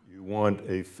as if you want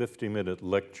a 50-minute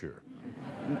lecture,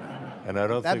 and I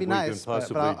don't That'd think be we nice, can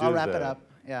possibly but I'll do wrap that. it up.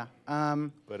 Yeah.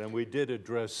 And we did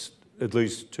address at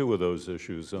least two of those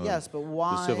issues on Yes, but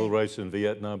why? the civil rights in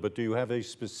Vietnam. But do you have a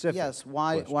specific? Yes.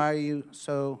 Why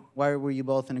were you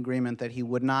both in agreement that he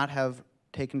would not have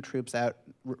taken troops out,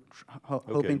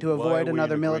 hoping to avoid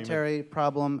another military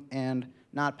problem and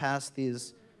not pass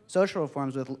these social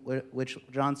reforms with which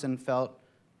Johnson felt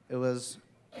it was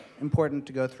important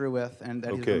to go through with and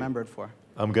that he's remembered for?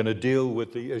 I'm going to deal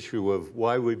with the issue of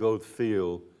why we both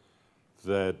feel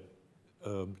that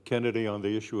Kennedy on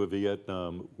the issue of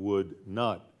Vietnam would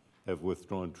not have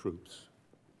withdrawn troops,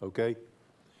 okay?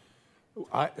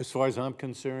 As far as I'm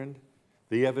concerned,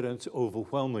 the evidence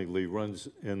overwhelmingly runs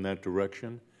in that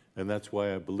direction, and that's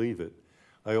why I believe it.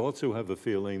 I also have a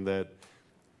feeling that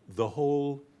the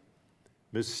whole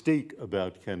mystique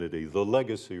about Kennedy, the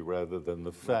legacy rather than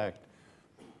the fact,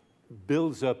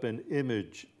 builds up an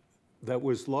image that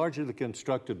was largely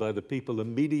constructed by the people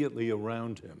immediately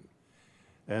around him.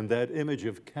 And that image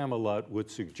of Camelot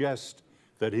would suggest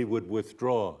that he would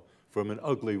withdraw from an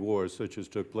ugly war such as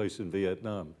took place in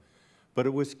Vietnam. But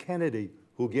it was Kennedy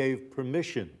who gave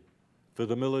permission for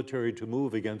the military to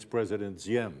move against President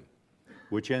Diem,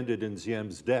 which ended in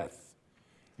Diem's death.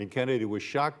 And Kennedy was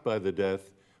shocked by the death,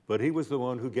 but he was the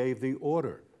one who gave the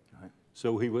order. Right.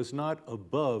 So he was not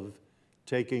above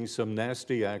taking some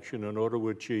nasty action in order to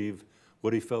achieve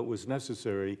what he felt was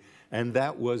necessary, and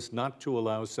that was not to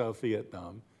allow South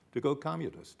Vietnam to go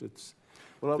communist. It's,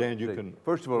 well, Dan, you can...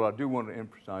 First of all, I do want to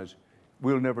emphasize,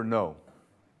 we'll never know.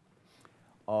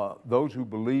 Those who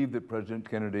believe that President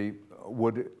Kennedy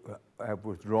would have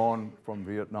withdrawn from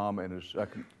Vietnam in his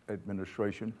second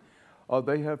administration,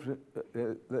 they have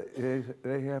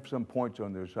some points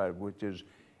on their side, which is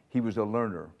he was a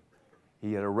learner.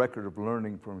 He had a record of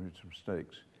learning from his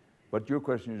mistakes. But your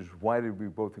question is, why did we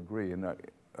both agree? And I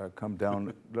come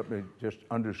down, let me just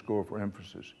underscore for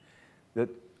emphasis, that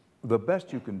the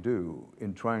best you can do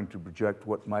in trying to project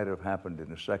what might have happened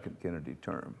in a second Kennedy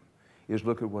term is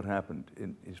look at what happened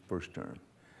in his first term.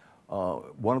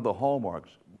 One of the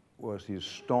hallmarks was his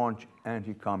staunch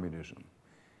anti-communism.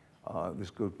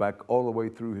 This goes back all the way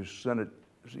through his Senate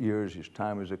years, his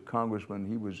time as a congressman.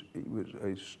 He was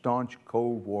a staunch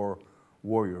Cold War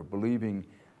warrior, believing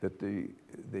that the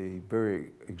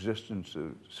very existence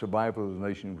of survival of the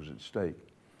nation was at stake.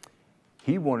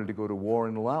 He wanted to go to war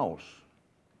in Laos.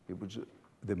 It was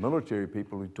the military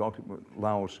people who talked about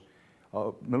Laos.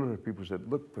 Military people said,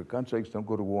 look, for God's sakes, don't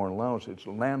go to war in Laos. It's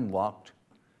landlocked.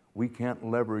 We can't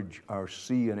leverage our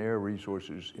sea and air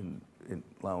resources in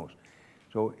Laos.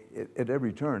 So at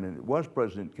every turn, and it was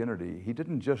President Kennedy, he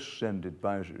didn't just send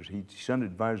advisors. He sent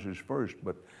advisors first,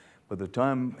 but by the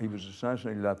time he was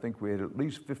assassinated, I think we had at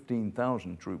least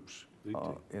 15,000 troops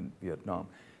in Vietnam.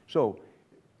 So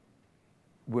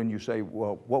when you say,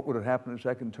 well, what would have happened in the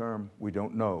second term? We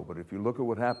don't know. But if you look at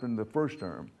what happened in the first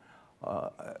term,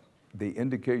 the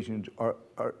indications are,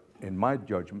 in my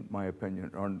judgment, my opinion,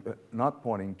 are not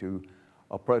pointing to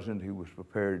a president who was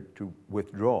prepared to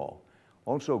withdraw.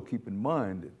 Also, keep in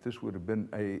mind that this would have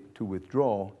been to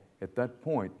withdraw at that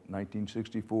point,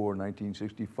 1964,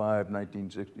 1965,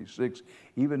 1966,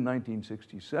 even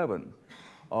 1967,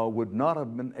 would not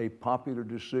have been a popular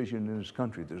decision in this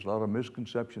country. There's a lot of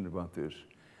misconception about this.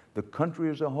 The country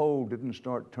as a whole didn't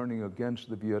start turning against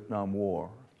the Vietnam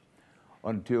War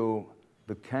until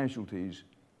the casualties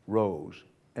rose.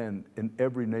 And in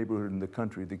every neighborhood in the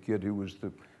country, the kid who was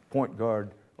the point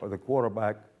guard or the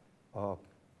quarterback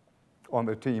on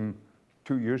the team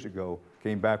 2 years ago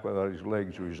came back without his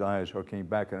legs or his eyes, or came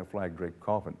back in a flag-draped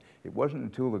coffin. It wasn't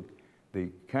until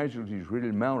the casualties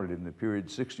really mounted in the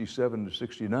period 67 to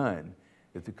 69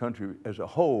 that the country as a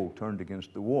whole turned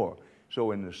against the war.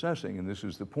 So in assessing, and this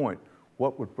is the point,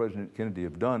 what would President Kennedy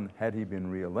have done had he been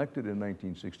reelected in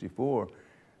 1964?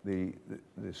 The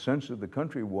sense of the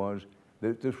country was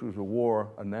that this was a war,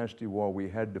 a nasty war we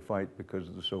had to fight because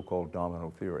of the so-called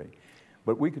domino theory.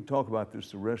 But we could talk about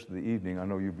this the rest of the evening. I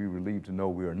know you'd be relieved to know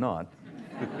we are not.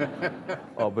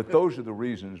 But those are the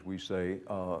reasons we say,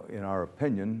 in our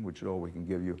opinion, which is all we can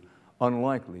give you,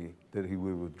 unlikely that he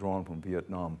would have withdrawn from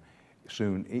Vietnam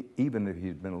soon, even if he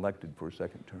had been elected for a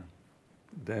second term.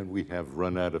 Dan, we have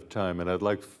run out of time, and I'd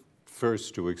like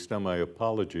first to extend my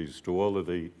apologies to all of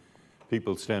the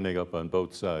people standing up on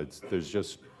both sides. There's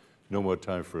just no more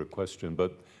time for a question,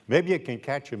 but maybe you can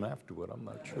catch him afterward, I'm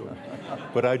not sure.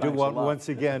 But I do want once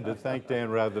again to thank Dan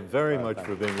Rather very much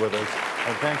for being with us,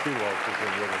 and thank you all for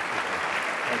being with us.